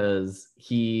because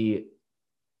he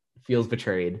feels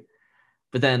betrayed.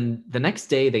 But then the next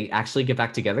day they actually get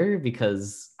back together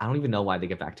because I don't even know why they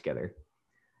get back together.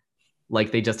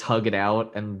 Like they just hug it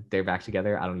out and they're back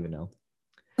together. I don't even know.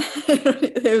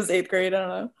 It was 8th grade. I don't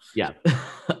know.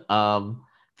 Yeah.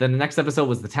 Then the next episode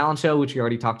was the talent show, which we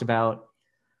already talked about,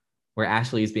 where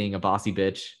Ashley is being a bossy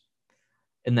bitch.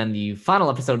 And then the final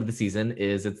episode of the season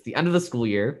is it's the end of the school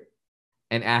year,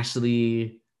 and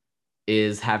Ashley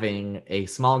is having a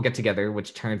small get together,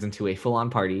 which turns into a full on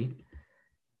party.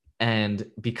 And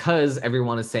because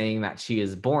everyone is saying that she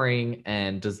is boring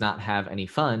and does not have any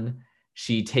fun,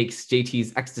 she takes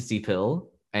JT's ecstasy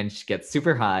pill and she gets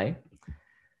super high.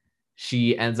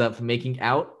 She ends up making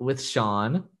out with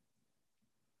Sean,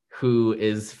 who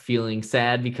is feeling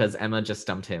sad because Emma just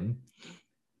dumped him.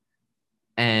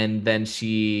 And then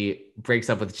she breaks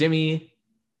up with Jimmy,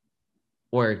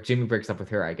 or Jimmy breaks up with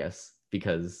her, I guess,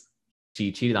 because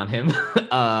she cheated on him.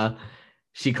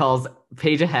 She calls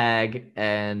Paige a hag,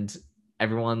 and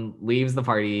everyone leaves the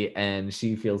party, and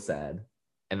she feels sad.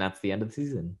 And that's the end of the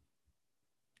season.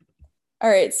 All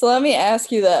right, so let me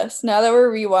ask you this. Now that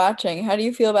we're rewatching, how do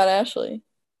you feel about Ashley?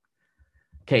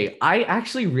 Okay, I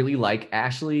actually really like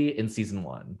Ashley in season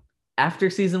 1. After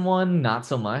season 1, not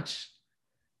so much,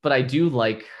 but I do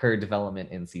like her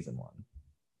development in season 1.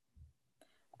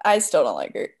 I still don't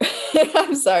like her.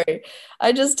 I'm sorry.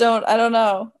 I don't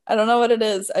know. I don't know what it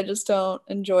is. I just don't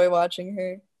enjoy watching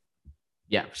her.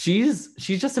 Yeah, she's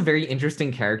just a very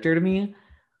interesting character to me.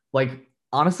 Like,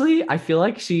 honestly, I feel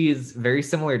like she's very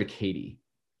similar to Katie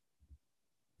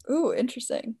Ooh,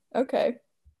 interesting. Okay.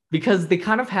 because they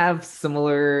kind of have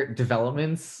similar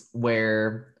developments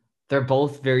where they're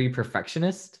both very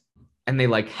perfectionist and they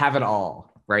like have it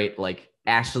all, right? Like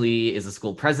Ashley is a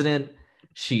school president,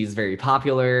 she's very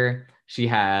popular,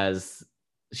 she's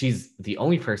the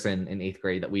only person in 8th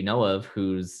grade that we know of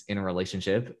who's in a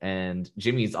relationship, and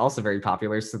Jimmy's also very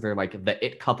popular, so they're like the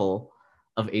it couple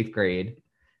of 8th grade,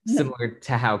 similar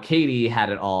to how Katie had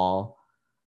it all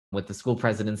with the school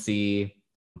presidency,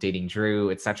 dating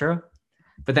Drew, etc.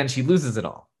 But then she loses it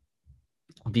all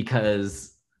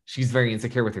because she's very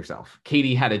insecure with herself.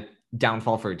 Katie had a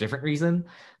downfall for a different reason,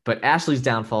 but Ashley's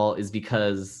downfall is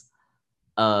because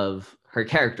of her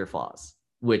character flaws,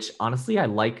 which honestly I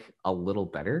like a little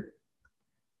better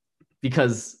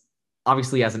because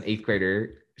obviously as an 8th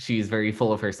grader, she's very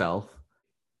full of herself.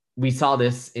 We saw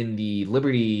this in the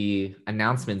Liberty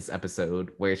announcements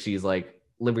episode where she's like,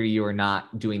 Liberty, you are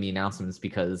not doing the announcements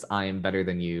because I am better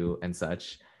than you and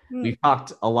such. Hmm. We've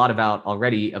talked a lot about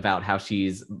already about how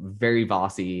she's very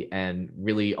bossy and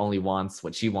really only wants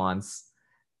what she wants.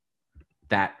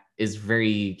 That is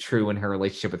very true in her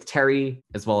relationship with Terri,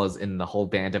 as well as in the whole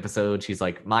band episode. She's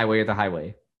like, my way or the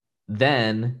highway.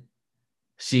 Then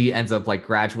she ends up like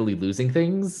gradually losing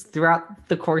things throughout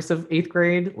the course of 8th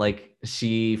grade. Like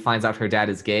she finds out her dad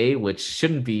is gay, which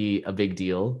shouldn't be a big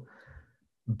deal,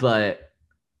 but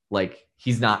like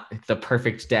he's not the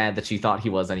perfect dad that she thought he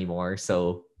was anymore.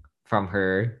 So from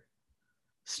her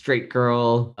straight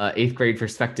girl 8th grade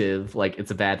perspective, like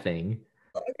it's a bad thing.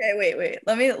 Okay, wait.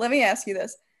 Let me ask you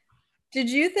this. Did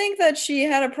you think that she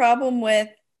had a problem with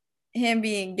him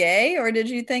being gay, or did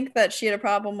you think that she had a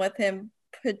problem with him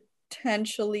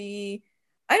potentially?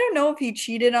 I don't know if he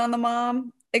cheated on the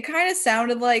mom. It kind of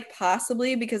sounded like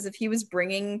possibly because if he was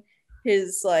bringing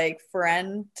his like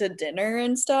friend to dinner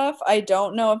and stuff, I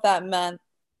don't know if that meant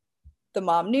the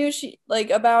mom knew she like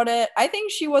about it. I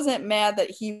think she wasn't mad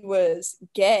that he was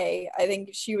gay. I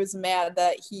think she was mad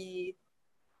that he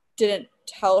didn't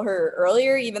tell her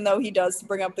earlier, even though he does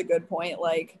bring up the good point.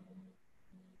 Like,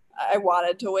 I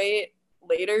wanted to wait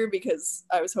later because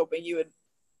I was hoping you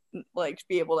would like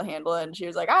be able to handle it. And she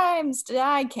was like,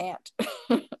 I can't.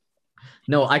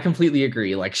 No, I completely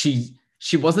agree. Like she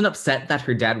wasn't upset that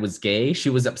her dad was gay. She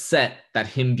was upset that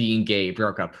him being gay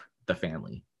broke up the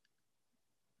family.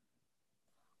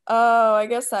 Oh, I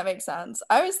guess that makes sense.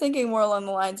 I was thinking more along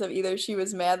the lines of either she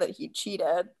was mad that he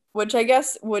cheated, which I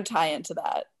guess would tie into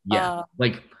that. Yeah.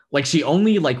 Like she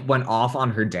only like went off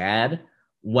on her dad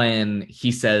when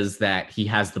he says that he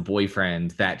has the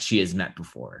boyfriend that she has met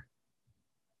before.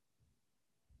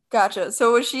 Gotcha.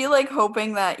 So was she like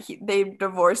hoping that they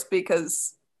divorced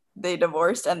because they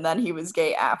divorced and then he was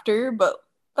gay after? But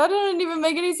that didn't even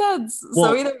make any sense. So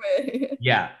Well, either way.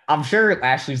 yeah, I'm sure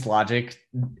Ashley's logic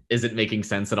isn't making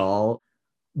sense at all,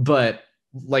 but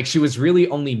like she was really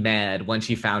only mad when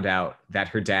she found out that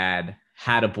her dad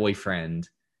had a boyfriend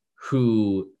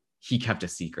who he kept a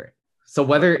secret. So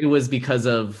whether it was because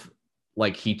of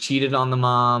like he cheated on the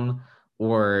mom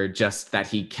or just that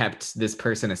he kept this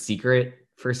person a secret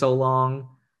for so long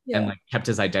and Yeah. like kept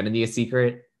his identity a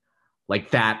secret,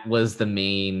 like that was the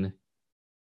main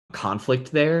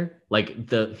conflict there. Like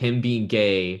the him being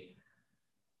gay,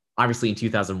 obviously in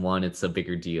 2001 it's a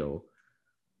bigger deal,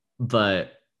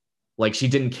 but like she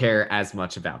didn't care as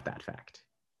much about that fact.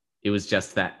 It was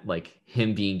just that like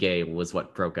him being gay was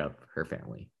what broke up her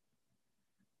family.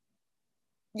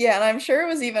 Yeah, and I'm sure it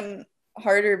was even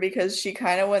harder because she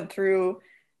kind of went through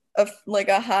a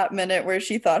hot minute where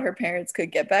she thought her parents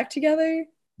could get back together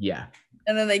Yeah,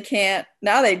 and then they can't.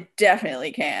 Now they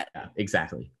definitely can't. yeah,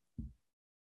 exactly.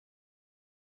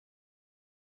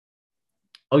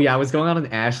 Oh yeah, I was going on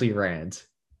an Ashley rant.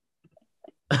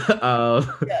 uh,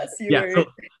 Yes, you yeah, were.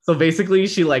 so basically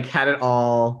she like had it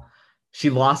all. She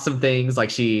lost some things, like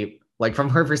she like from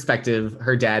her perspective,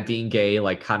 her dad being gay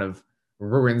like kind of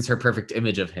ruins her perfect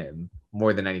image of him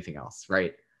more than anything else,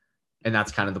 right? And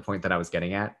that's kind of the point that I was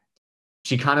getting at.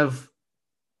 She kind of,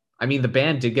 I mean, the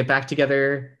band did get back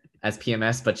together. as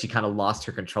PMS, but she kind of lost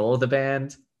her control of the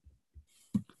band.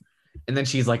 And then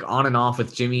she's like on and off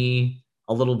with Jimmy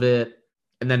a little bit.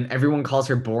 And then everyone calls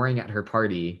her boring at her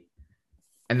party.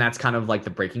 And that's kind of like the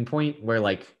breaking point where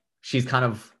like she's kind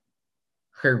of,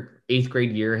 her 8th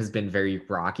grade year has been very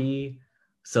rocky.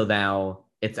 So now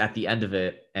it's at the end of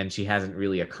it and she hasn't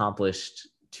really accomplished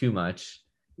too much,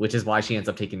 which is why she ends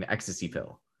up taking the ecstasy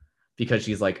pill. Because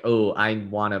she's like, oh, I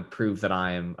want to prove that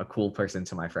I'm a cool person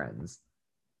to my friends.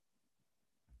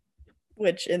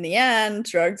 Which in the end,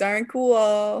 drugs aren't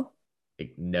cool.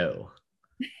 Like, no.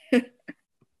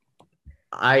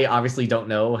 I obviously don't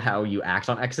know how you act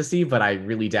on ecstasy, but I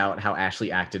really doubt how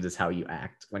Ashley acted is how you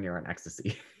act when you're on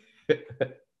ecstasy.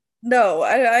 No,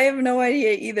 I have no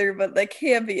idea either, but that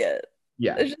can't be it.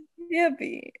 Yeah. It just can't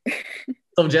be.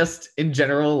 So just in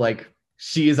general, like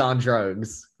she is on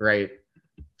drugs, right?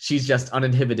 She's just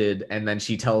uninhibited, and then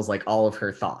she tells like all of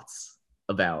her thoughts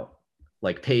about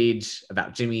like Paige,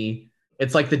 about Jimmy.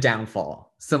 It's like the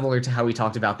downfall, similar to how we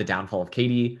talked about the downfall of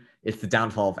Katie. It's the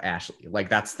downfall of Ashley. Like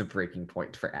that's the breaking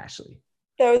point for Ashley.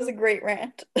 That was a great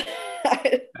rant.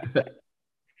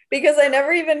 Because I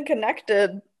never even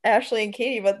connected Ashley and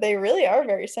Katie, but they really are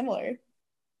very similar.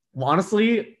 Well,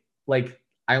 honestly, like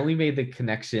I only made the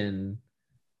connection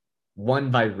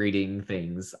one by reading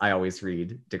things. I always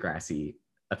read Degrassi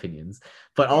opinions,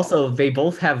 but also they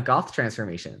both have goth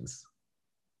transformations.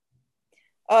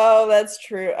 Oh, that's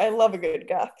true. I love a good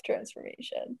goth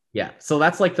transformation. Yeah, so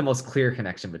that's like the most clear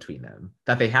connection between them,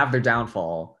 that they have their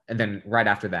downfall and then right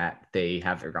after that they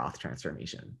have their goth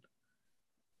transformation.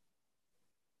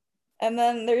 And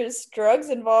then there's drugs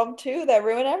involved too that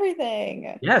ruin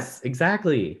everything. Yes,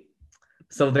 exactly.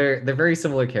 So they're very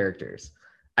similar characters.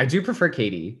 I do prefer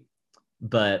Katie,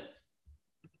 but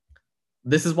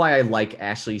this is why I like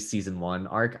Ashley's season 1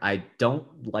 arc. I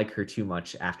don't like her too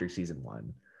much after season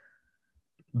 1,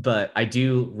 but I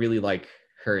do really like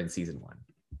her in season 1.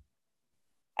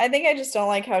 I think I just don't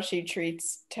like how she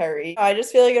treats Terri. I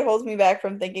just feel like it holds me back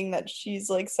from thinking that she's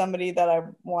like somebody that I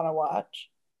want to watch.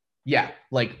 Yeah,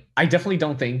 like I definitely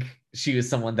don't think she was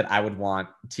someone that I would want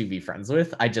to be friends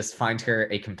with. I just find her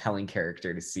a compelling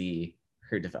character to see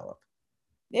her develop.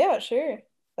 Yeah, sure.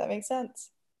 That makes sense.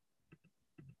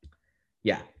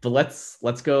 Yeah, but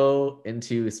let's go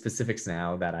into specifics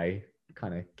now that I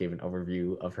kind of gave an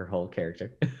overview of her whole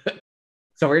character.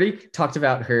 So I already talked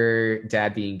about her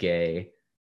dad being gay,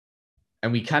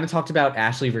 and we kind of talked about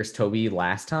Ashley versus Toby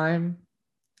last time,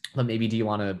 but maybe do you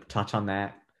want to touch on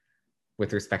that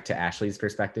with respect to Ashley's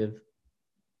perspective?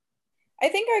 I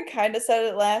think I kind of said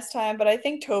it last time, but I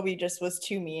think Toby just was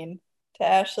too mean to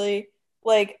Ashley.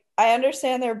 Like, I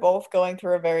understand they're both going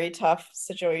through a very tough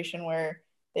situation where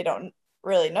they don't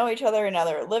really know each other and now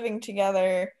they're living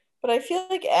together, but I feel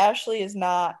like Ashley is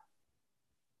not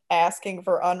asking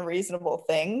for unreasonable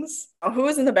things. Oh, who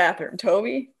was in the bathroom?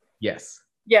 Toby? Yes.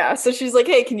 Yeah, so she's like,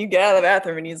 "Hey, can you get out of the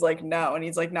bathroom?" And he's like, "No." And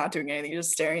he's like not doing anything,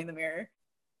 just staring in the mirror.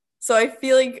 So I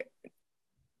feel like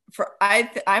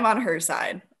I'm on her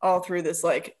side all through this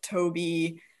like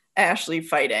Toby Ashley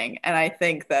fighting, and I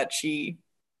think that she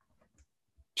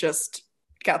just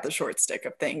got the short stick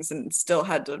of things and still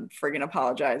had to friggin'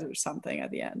 apologize or something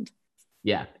at the end.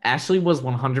 Yeah, Ashley was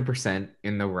 100%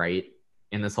 in the right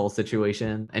in this whole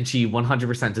situation, and she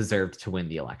 100% deserved to win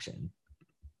the election.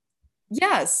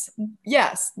 Yes,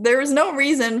 yes. There was no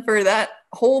reason for that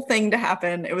whole thing to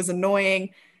happen. It was annoying.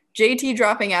 JT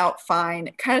dropping out, fine.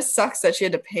 It kind of sucks that she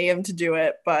had to pay him to do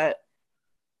it, but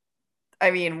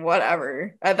I mean,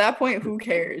 whatever. At that point, who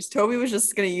cares? Toby was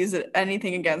just gonna use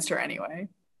anything against her anyway.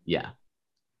 Yeah.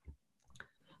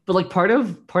 But like part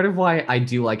of why I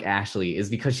do like Ashley is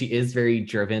because she is very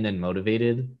driven and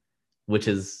motivated, which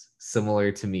is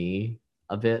similar to me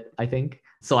a bit, I think.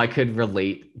 So I could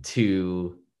relate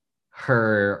to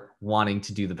her wanting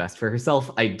to do the best for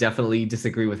herself. I definitely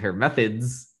disagree with her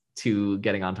methods to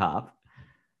getting on top.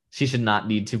 She should not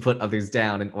need to put others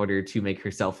down in order to make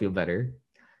herself feel better.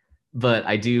 But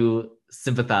I do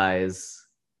sympathize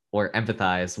or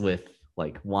empathize with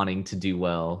like wanting to do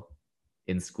well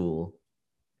in school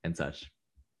and such.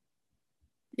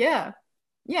 Yeah.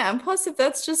 Yeah. And plus, if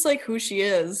that's just like who she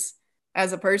is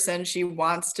as a person, she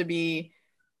wants to be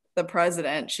the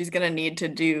president. She's going to need to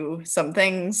do some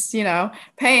things,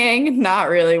 paying, not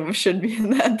really should be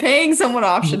that. Paying someone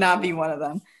off should not be one of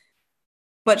them.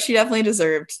 But she definitely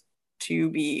deserved to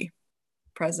be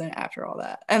president after all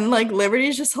that. And like Liberty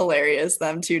is just hilarious,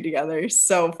 them two together.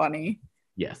 So funny.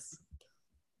 Yes.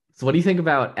 So what do you think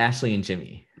about Ashley and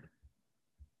Jimmy?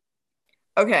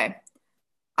 Okay.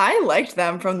 I liked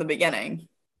them from the beginning.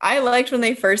 I liked when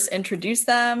they first introduced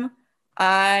them.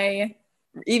 I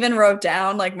even wrote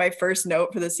down like my first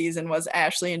note for the season was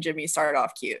Ashley and Jimmy started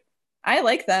off cute. I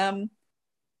like them.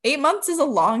 8 months is a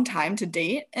long time to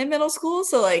date in middle school,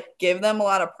 so like give them a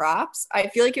lot of props. I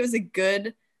feel like it was a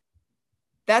good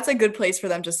that's a good place for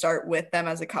them to start with them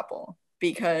as a couple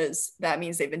because that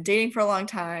means they've been dating for a long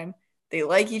time. They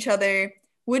like each other.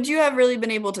 Would you have really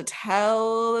been able to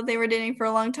tell that they were dating for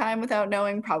a long time without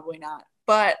knowing? Probably not.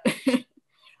 But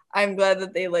I'm glad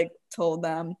that they like told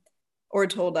them or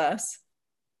told us.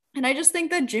 And I just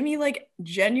think that Jimmy like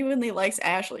genuinely likes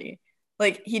Ashley.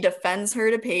 Like he defends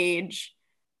her to Paige,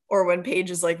 or when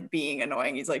Paige is like being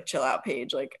annoying, he's like, chill out,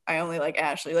 Paige. Like, I only like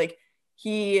Ashley. Like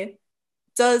he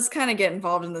does kind of get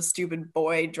involved in the stupid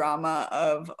boy drama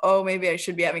of, oh, maybe I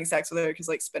should be having sex with her because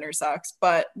like Spinner sucks.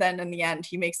 But then in the end,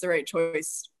 he makes the right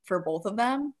choice for both of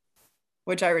them,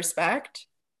 which I respect.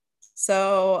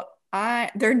 So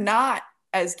they're not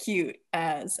as cute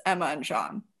as Emma and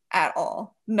Sean at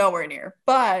all. Nowhere near.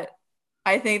 But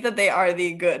I think that they are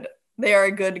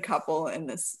a good couple in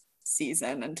this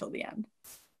season until the end.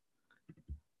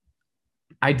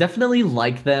 I definitely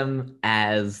like them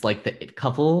as like the it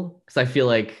couple because I feel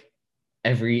like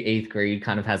every eighth grade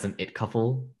kind of has an it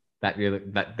couple that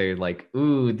they're like,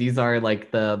 ooh, these are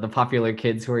like the popular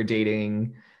kids who are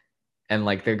dating and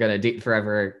like they're gonna date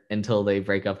forever until they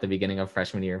break up the beginning of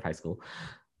freshman year of high school.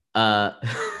 Uh,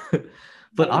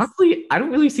 but Nice. honestly, I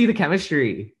don't really see the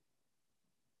chemistry.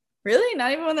 Really?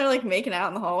 Not even when they're like making out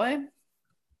in the hallway?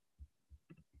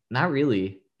 Not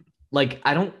really. Like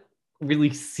I don't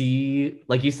really see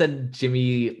like you said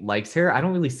Jimmy likes her. I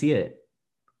don't really see it.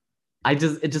 It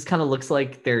just kind of looks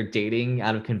like they're dating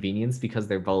out of convenience because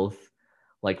they're both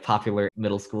like popular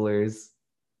middle schoolers.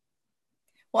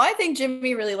 Well, I think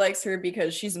Jimmy really likes her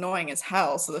because she's annoying as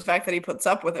hell. So the fact that he puts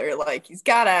up with her, like, he's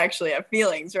gotta actually have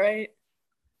feelings, right?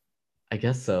 I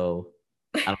guess so.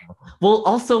 I don't know. Well,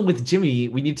 also with Jimmy,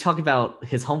 we need to talk about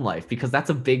his home life because that's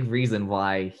a big reason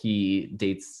why he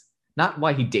dates, not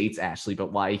why he dates Ashley,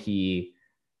 but why he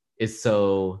is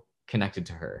so connected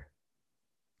to her.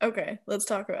 Okay, let's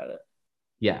talk about it.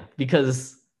 Yeah,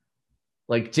 because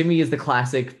like Jimmy is the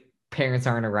classic parents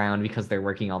aren't around because they're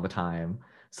working all the time.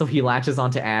 So he latches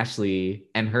onto Ashley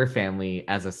and her family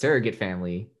as a surrogate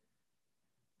family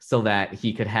so that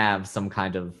he could have some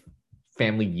kind of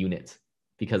family unit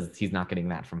because he's not getting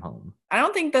that from home. I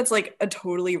don't think that's like a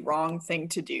totally wrong thing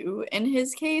to do in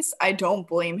his case. I don't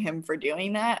blame him for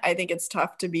doing that. I think it's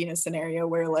tough to be in a scenario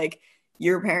where like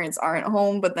your parents aren't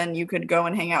home, but then you could go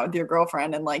and hang out with your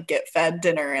girlfriend and like get fed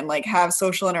dinner and like have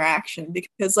social interaction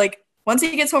because like once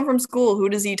he gets home from school, who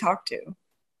does he talk to?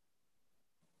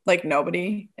 Like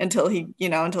nobody until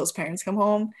until his parents come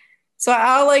home. So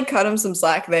I'll like cut him some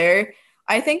slack there.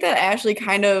 I think that Ashley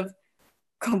kind of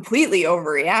completely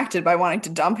overreacted by wanting to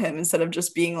dump him instead of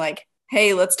just being like,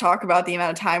 hey, let's talk about the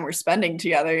amount of time we're spending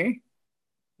together.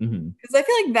 Mm-hmm. Because I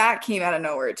feel like that came out of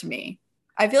nowhere to me.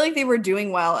 I feel like they were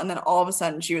doing well, and then all of a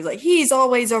sudden she was like, he's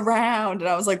always around. And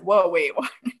I was like, whoa, wait, what?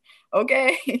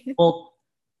 Okay. Well,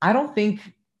 I don't think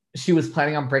she was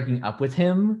planning on breaking up with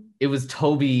him. It was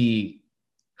Toby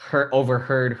her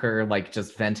overheard her like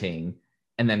just venting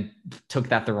and then took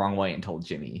that the wrong way and told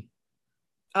Jimmy.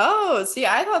 Oh, see,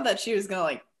 I thought that she was gonna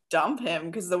like dump him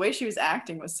because the way she was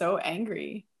acting was so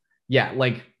angry. Yeah,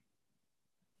 like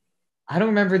I don't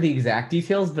remember the exact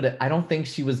details, but I don't think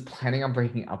she was planning on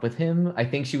breaking up with him. I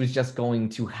think she was just going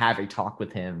to have a talk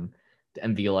with him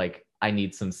and be like, I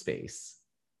need some space.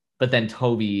 But then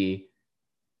Toby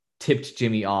tipped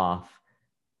Jimmy off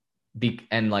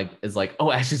and like is like,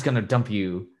 oh, Ashley's gonna dump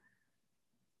you.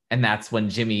 And that's when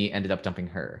Jimmy ended up dumping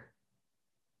her.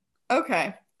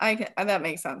 Okay, that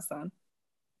makes sense then.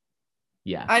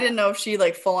 Yeah. I didn't know if she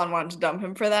like full on wanted to dump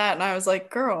him for that, and I was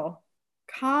like, girl,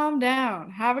 calm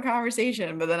down, have a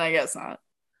conversation. But then I guess not.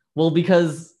 Well,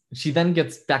 because she then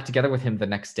gets back together with him the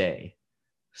next day.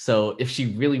 So if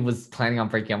she really was planning on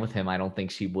breaking up with him, I don't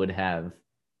think she would have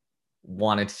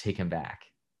wanted to take him back,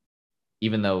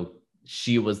 even though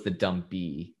she was the dumb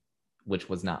bee, which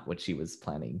was not what she was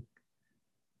planning.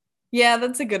 Yeah,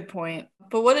 that's a good point.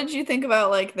 But what did you think about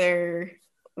like their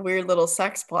weird little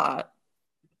sex plot?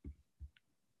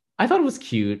 I thought it was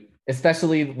cute,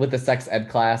 especially with the sex ed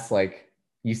class. Like,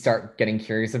 you start getting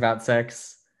curious about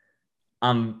sex.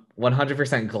 I'm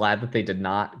 100% glad that they did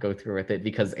not go through with it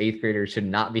because eighth graders should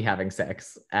not be having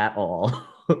sex at all.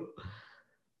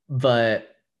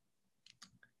 But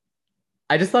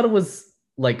I just thought it was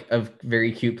like a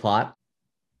very cute plot.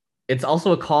 It's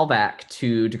also a callback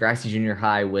to Degrassi Junior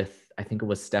High with, I think it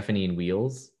was Stephanie and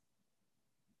Wheels.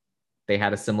 They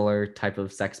had a similar type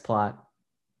of sex plot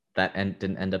that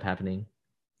didn't end up happening.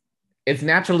 it's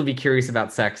natural to be curious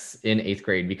about sex in 8th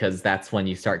grade because that's when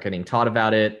you start getting taught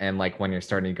about it and like when you're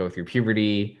starting to go through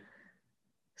puberty.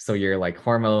 So your like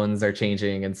hormones are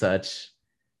changing and such.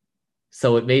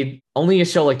 So it made only a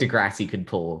show like Degrassi could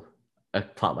pull a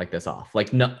plot like this off.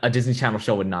 Like no, a Disney Channel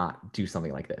show would not do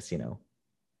something like this, you know?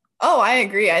 Oh, I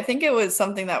agree. I think it was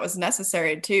something that was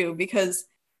necessary too, because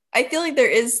I feel like there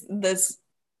is this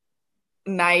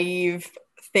naive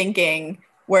thinking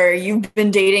where you've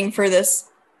been dating for this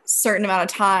certain amount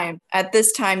of time. At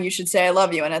this time, you should say, I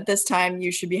love you. And at this time,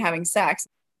 you should be having sex.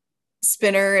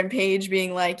 Spinner and Paige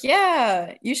being like,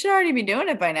 yeah, you should already be doing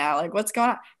it by now. Like, what's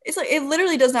going on? It's like, it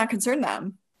literally does not concern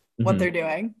them what Mm-hmm. they're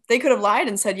doing. They could have lied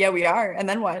and said, yeah, we are. And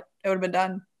then what? It would have been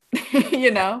done,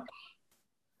 you know?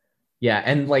 Yeah,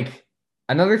 and like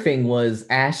another thing was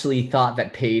Ashley thought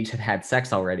that Paige had had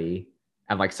sex already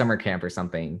at like summer camp or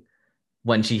something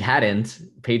when she hadn't.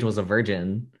 Paige was a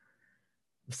virgin.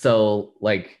 So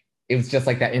like it was just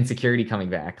like that insecurity coming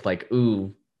back. Like,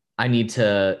 ooh, I need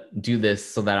to do this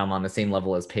so that I'm on the same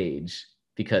level as Paige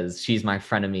because she's my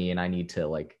frenemy and I need to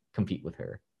like compete with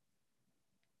her.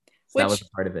 So that was Which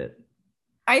a part of it.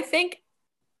 I think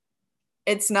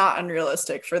it's not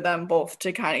unrealistic for them both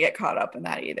to kind of get caught up in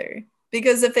that either.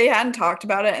 Because if they hadn't talked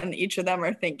about it and each of them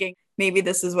are thinking, maybe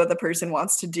this is what the person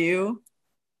wants to do,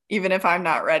 even if I'm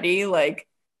not ready, like,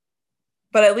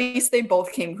 but at least they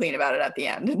both came clean about it at the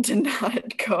end and did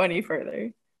not go any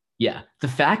further. Yeah. The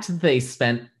fact that they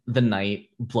spent the night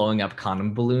blowing up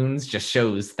condom balloons just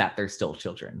shows that they're still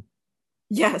children.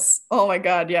 Yes. Oh my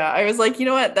God. Yeah. I was like, you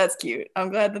know what? That's cute. I'm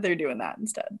glad that they're doing that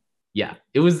instead. Yeah.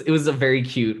 It was a very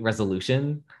cute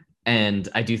resolution. And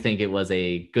I do think it was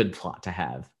a good plot to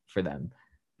have for them.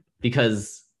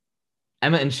 Because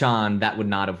Emma and Sean, that would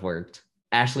not have worked.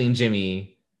 Ashley and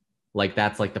Jimmy, like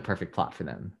that's like the perfect plot for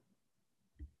them.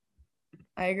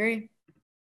 I agree.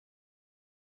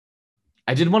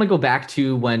 I did want to go back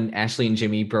to when Ashley and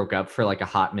Jimmy broke up for like a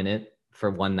hot minute for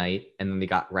one night and then they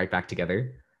got right back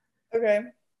together. Okay.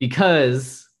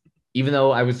 Because even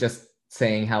though I was just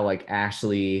saying how like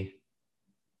Ashley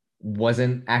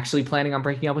wasn't actually planning on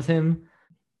breaking up with him,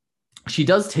 she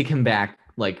does take him back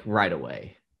like right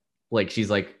away. Like she's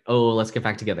like, "Oh, let's get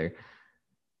back together."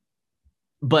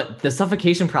 But the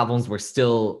suffocation problems were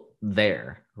still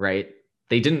there, right?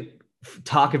 They didn't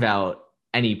talk about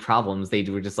any problems. They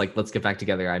were just like, "Let's get back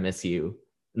together. I miss you."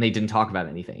 And they didn't talk about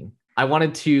anything. I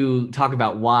wanted to talk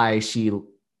about why she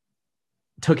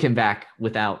took him back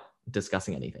without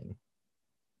discussing anything.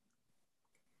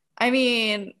 I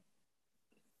mean,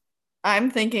 I'm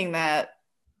thinking that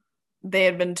they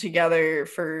had been together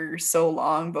for so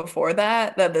long before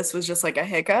that that this was just like a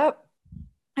hiccup.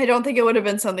 I don't think it would have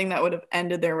been something that would have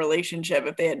ended their relationship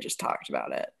if they had just talked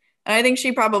about it. And I think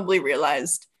she probably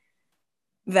realized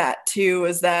that too,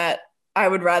 is that I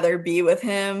would rather be with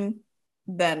him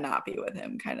than not be with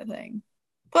him, kind of thing.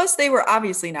 Plus, they were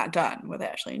obviously not done with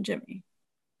Ashley and Jimmy.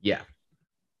 Yeah.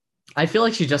 I feel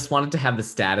like she just wanted to have the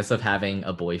status of having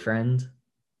a boyfriend,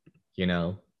 you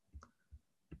know?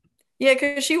 Yeah,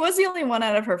 because she was the only one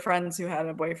out of her friends who had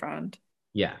a boyfriend.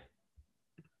 Yeah.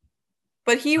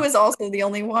 But he was also the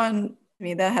only one, I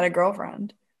mean, that had a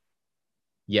girlfriend.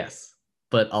 Yes.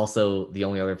 But also the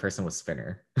only other person was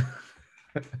Spinner.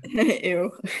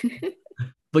 Ew.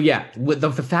 But yeah, with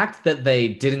the fact that they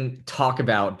didn't talk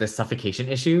about the suffocation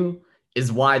issue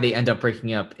is why they end up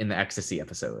breaking up in the ecstasy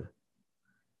episode.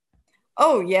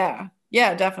 Oh yeah.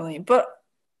 Yeah, definitely. But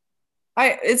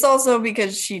it's also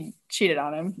because she cheated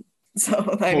on him.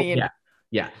 So I Well, mean, yeah.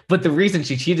 Yeah. But the reason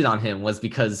she cheated on him was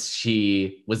because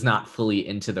she was not fully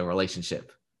into the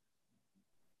relationship.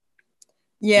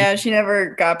 yeah, she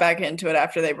never got back into it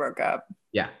after they broke up.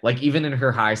 Yeah. Like even in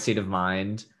her high state of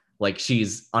mind, like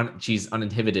she's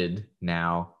uninhibited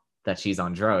now that she's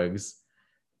on drugs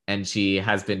and she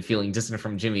has been feeling distant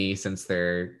from Jimmy since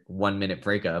their 1 minute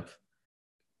breakup.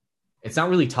 It's not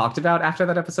really talked about after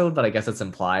that episode, but I guess it's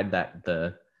implied that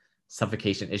the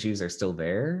suffocation issues are still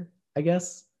there, I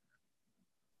guess.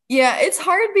 Yeah, it's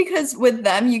hard because with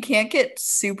them you can't get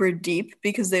super deep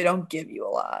because they don't give you a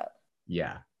lot.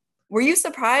 Yeah. Were you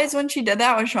surprised when she did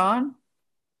that with Sean?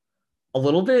 A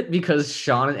little bit because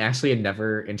Sean and Ashley had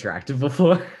never interacted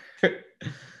before.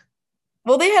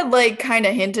 Well, they had like kind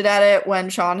of hinted at it when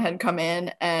Sean had come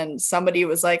in and somebody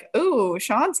was like, "Ooh,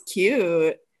 Sean's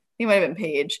cute." He might have been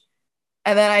Paige.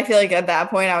 And then I feel like at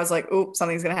that point I was like, "Ooh,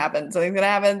 something's gonna happen. Something's gonna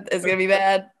happen. It's gonna be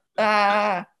bad."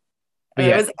 Ah. But And it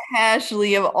yeah, was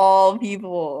Ashley of all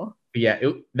people. yeah,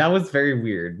 that was very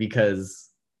weird because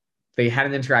they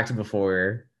hadn't interacted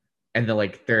before, and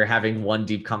they're having one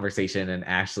deep conversation, and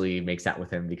Ashley makes out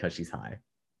with him because she's high.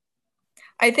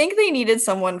 I think they needed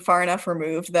someone far enough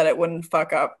removed that it wouldn't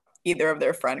fuck up either of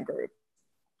their friend group.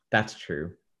 That's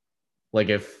true. Like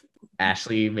if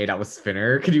Ashley made out with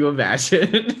Spinner, could you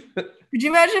imagine? Could you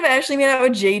imagine if Ashley made out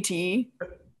with JT?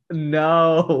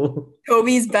 No.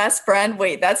 Toby's best friend?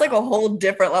 Wait, that's like a whole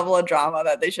different level of drama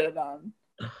that they should have done.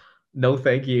 No,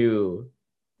 thank you.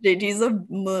 JT's a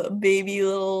baby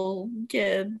little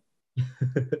kid.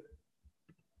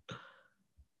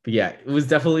 But yeah, it was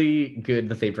definitely good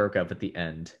that they broke up at the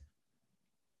end.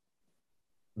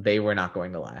 They were not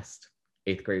going to last.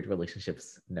 Eighth grade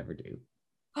relationships never do.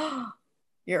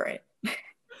 You're right.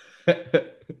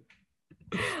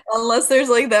 Unless there's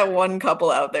like that one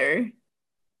couple out there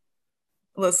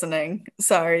listening.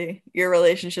 Sorry, your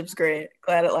relationship's great.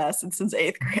 Glad it lasted since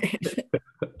eighth grade.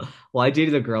 Well, I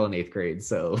dated a girl in eighth grade,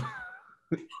 so.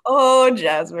 Oh,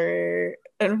 Jasper.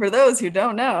 And for those who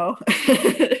don't know,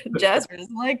 Jasper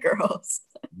doesn't like girls.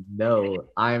 No,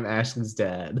 I'm Ashley's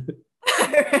dad.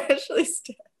 Ashley's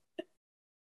dad.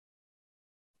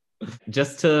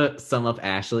 Just to sum up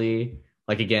Ashley,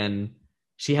 like again,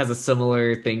 she has a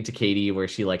similar thing to Katie where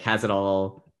she like has it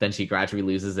all, then she gradually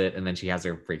loses it, and then she has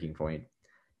her breaking point.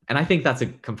 And I think that's a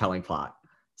compelling plot.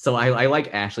 So I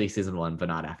like Ashley season 1, but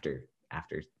not after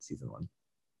season 1.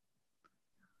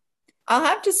 I'll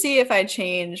have to see if I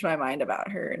change my mind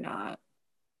about her or not.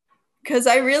 Because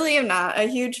I really am not a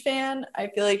huge fan. I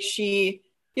feel like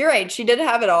you're right, she did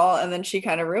have it all, and then she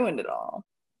kind of ruined it all.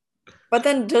 But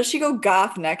then does she go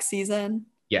goth next season?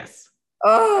 Yes.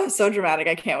 Oh, so dramatic.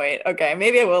 I can't wait. Okay,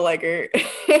 maybe I will like her.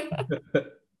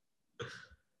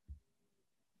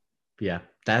 Yeah,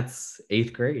 that's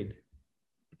eighth grade.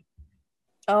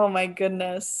 Oh my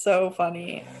goodness, so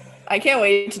funny. I can't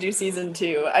wait to do season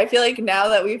 2. I feel like now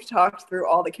that we've talked through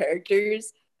all the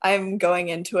characters, I'm going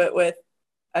into it with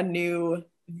a new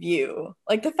view.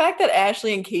 Like the fact that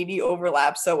Ashley and Katie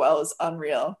overlap so well is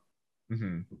unreal.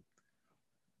 Mm-hmm.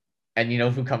 And you know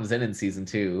who comes in season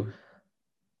 2?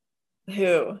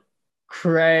 Who?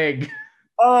 Craig.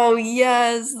 Oh,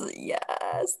 yes.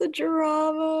 Yes. The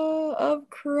drama of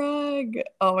Craig.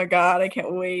 Oh my God. I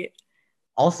can't wait.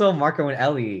 Also, Marco and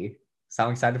Ellie. So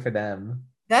I'm excited for them.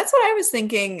 That's what I was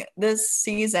thinking this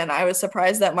season. I was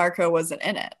surprised that Marco wasn't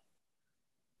in it.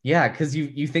 Yeah, because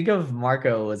you think of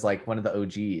Marco as like one of the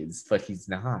OGs, but he's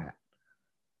not.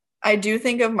 I do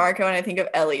think of Marco and I think of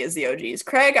Ellie as the OGs.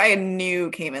 Craig, I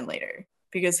knew came in later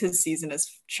because his season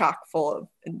is chock full of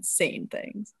insane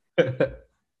things.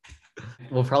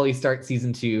 We'll probably start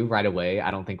season 2 right away.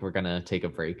 I don't think we're going to take a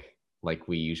break like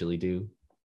we usually do.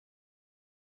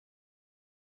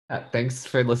 Thanks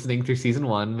for listening through season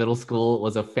 1. Middle school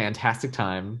was a fantastic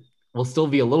time. We'll still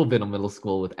be a little bit of middle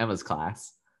school with Emma's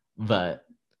class, but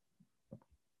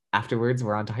afterwards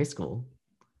we're on to high school.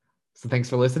 So thanks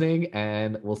for listening,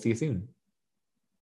 and we'll see you soon.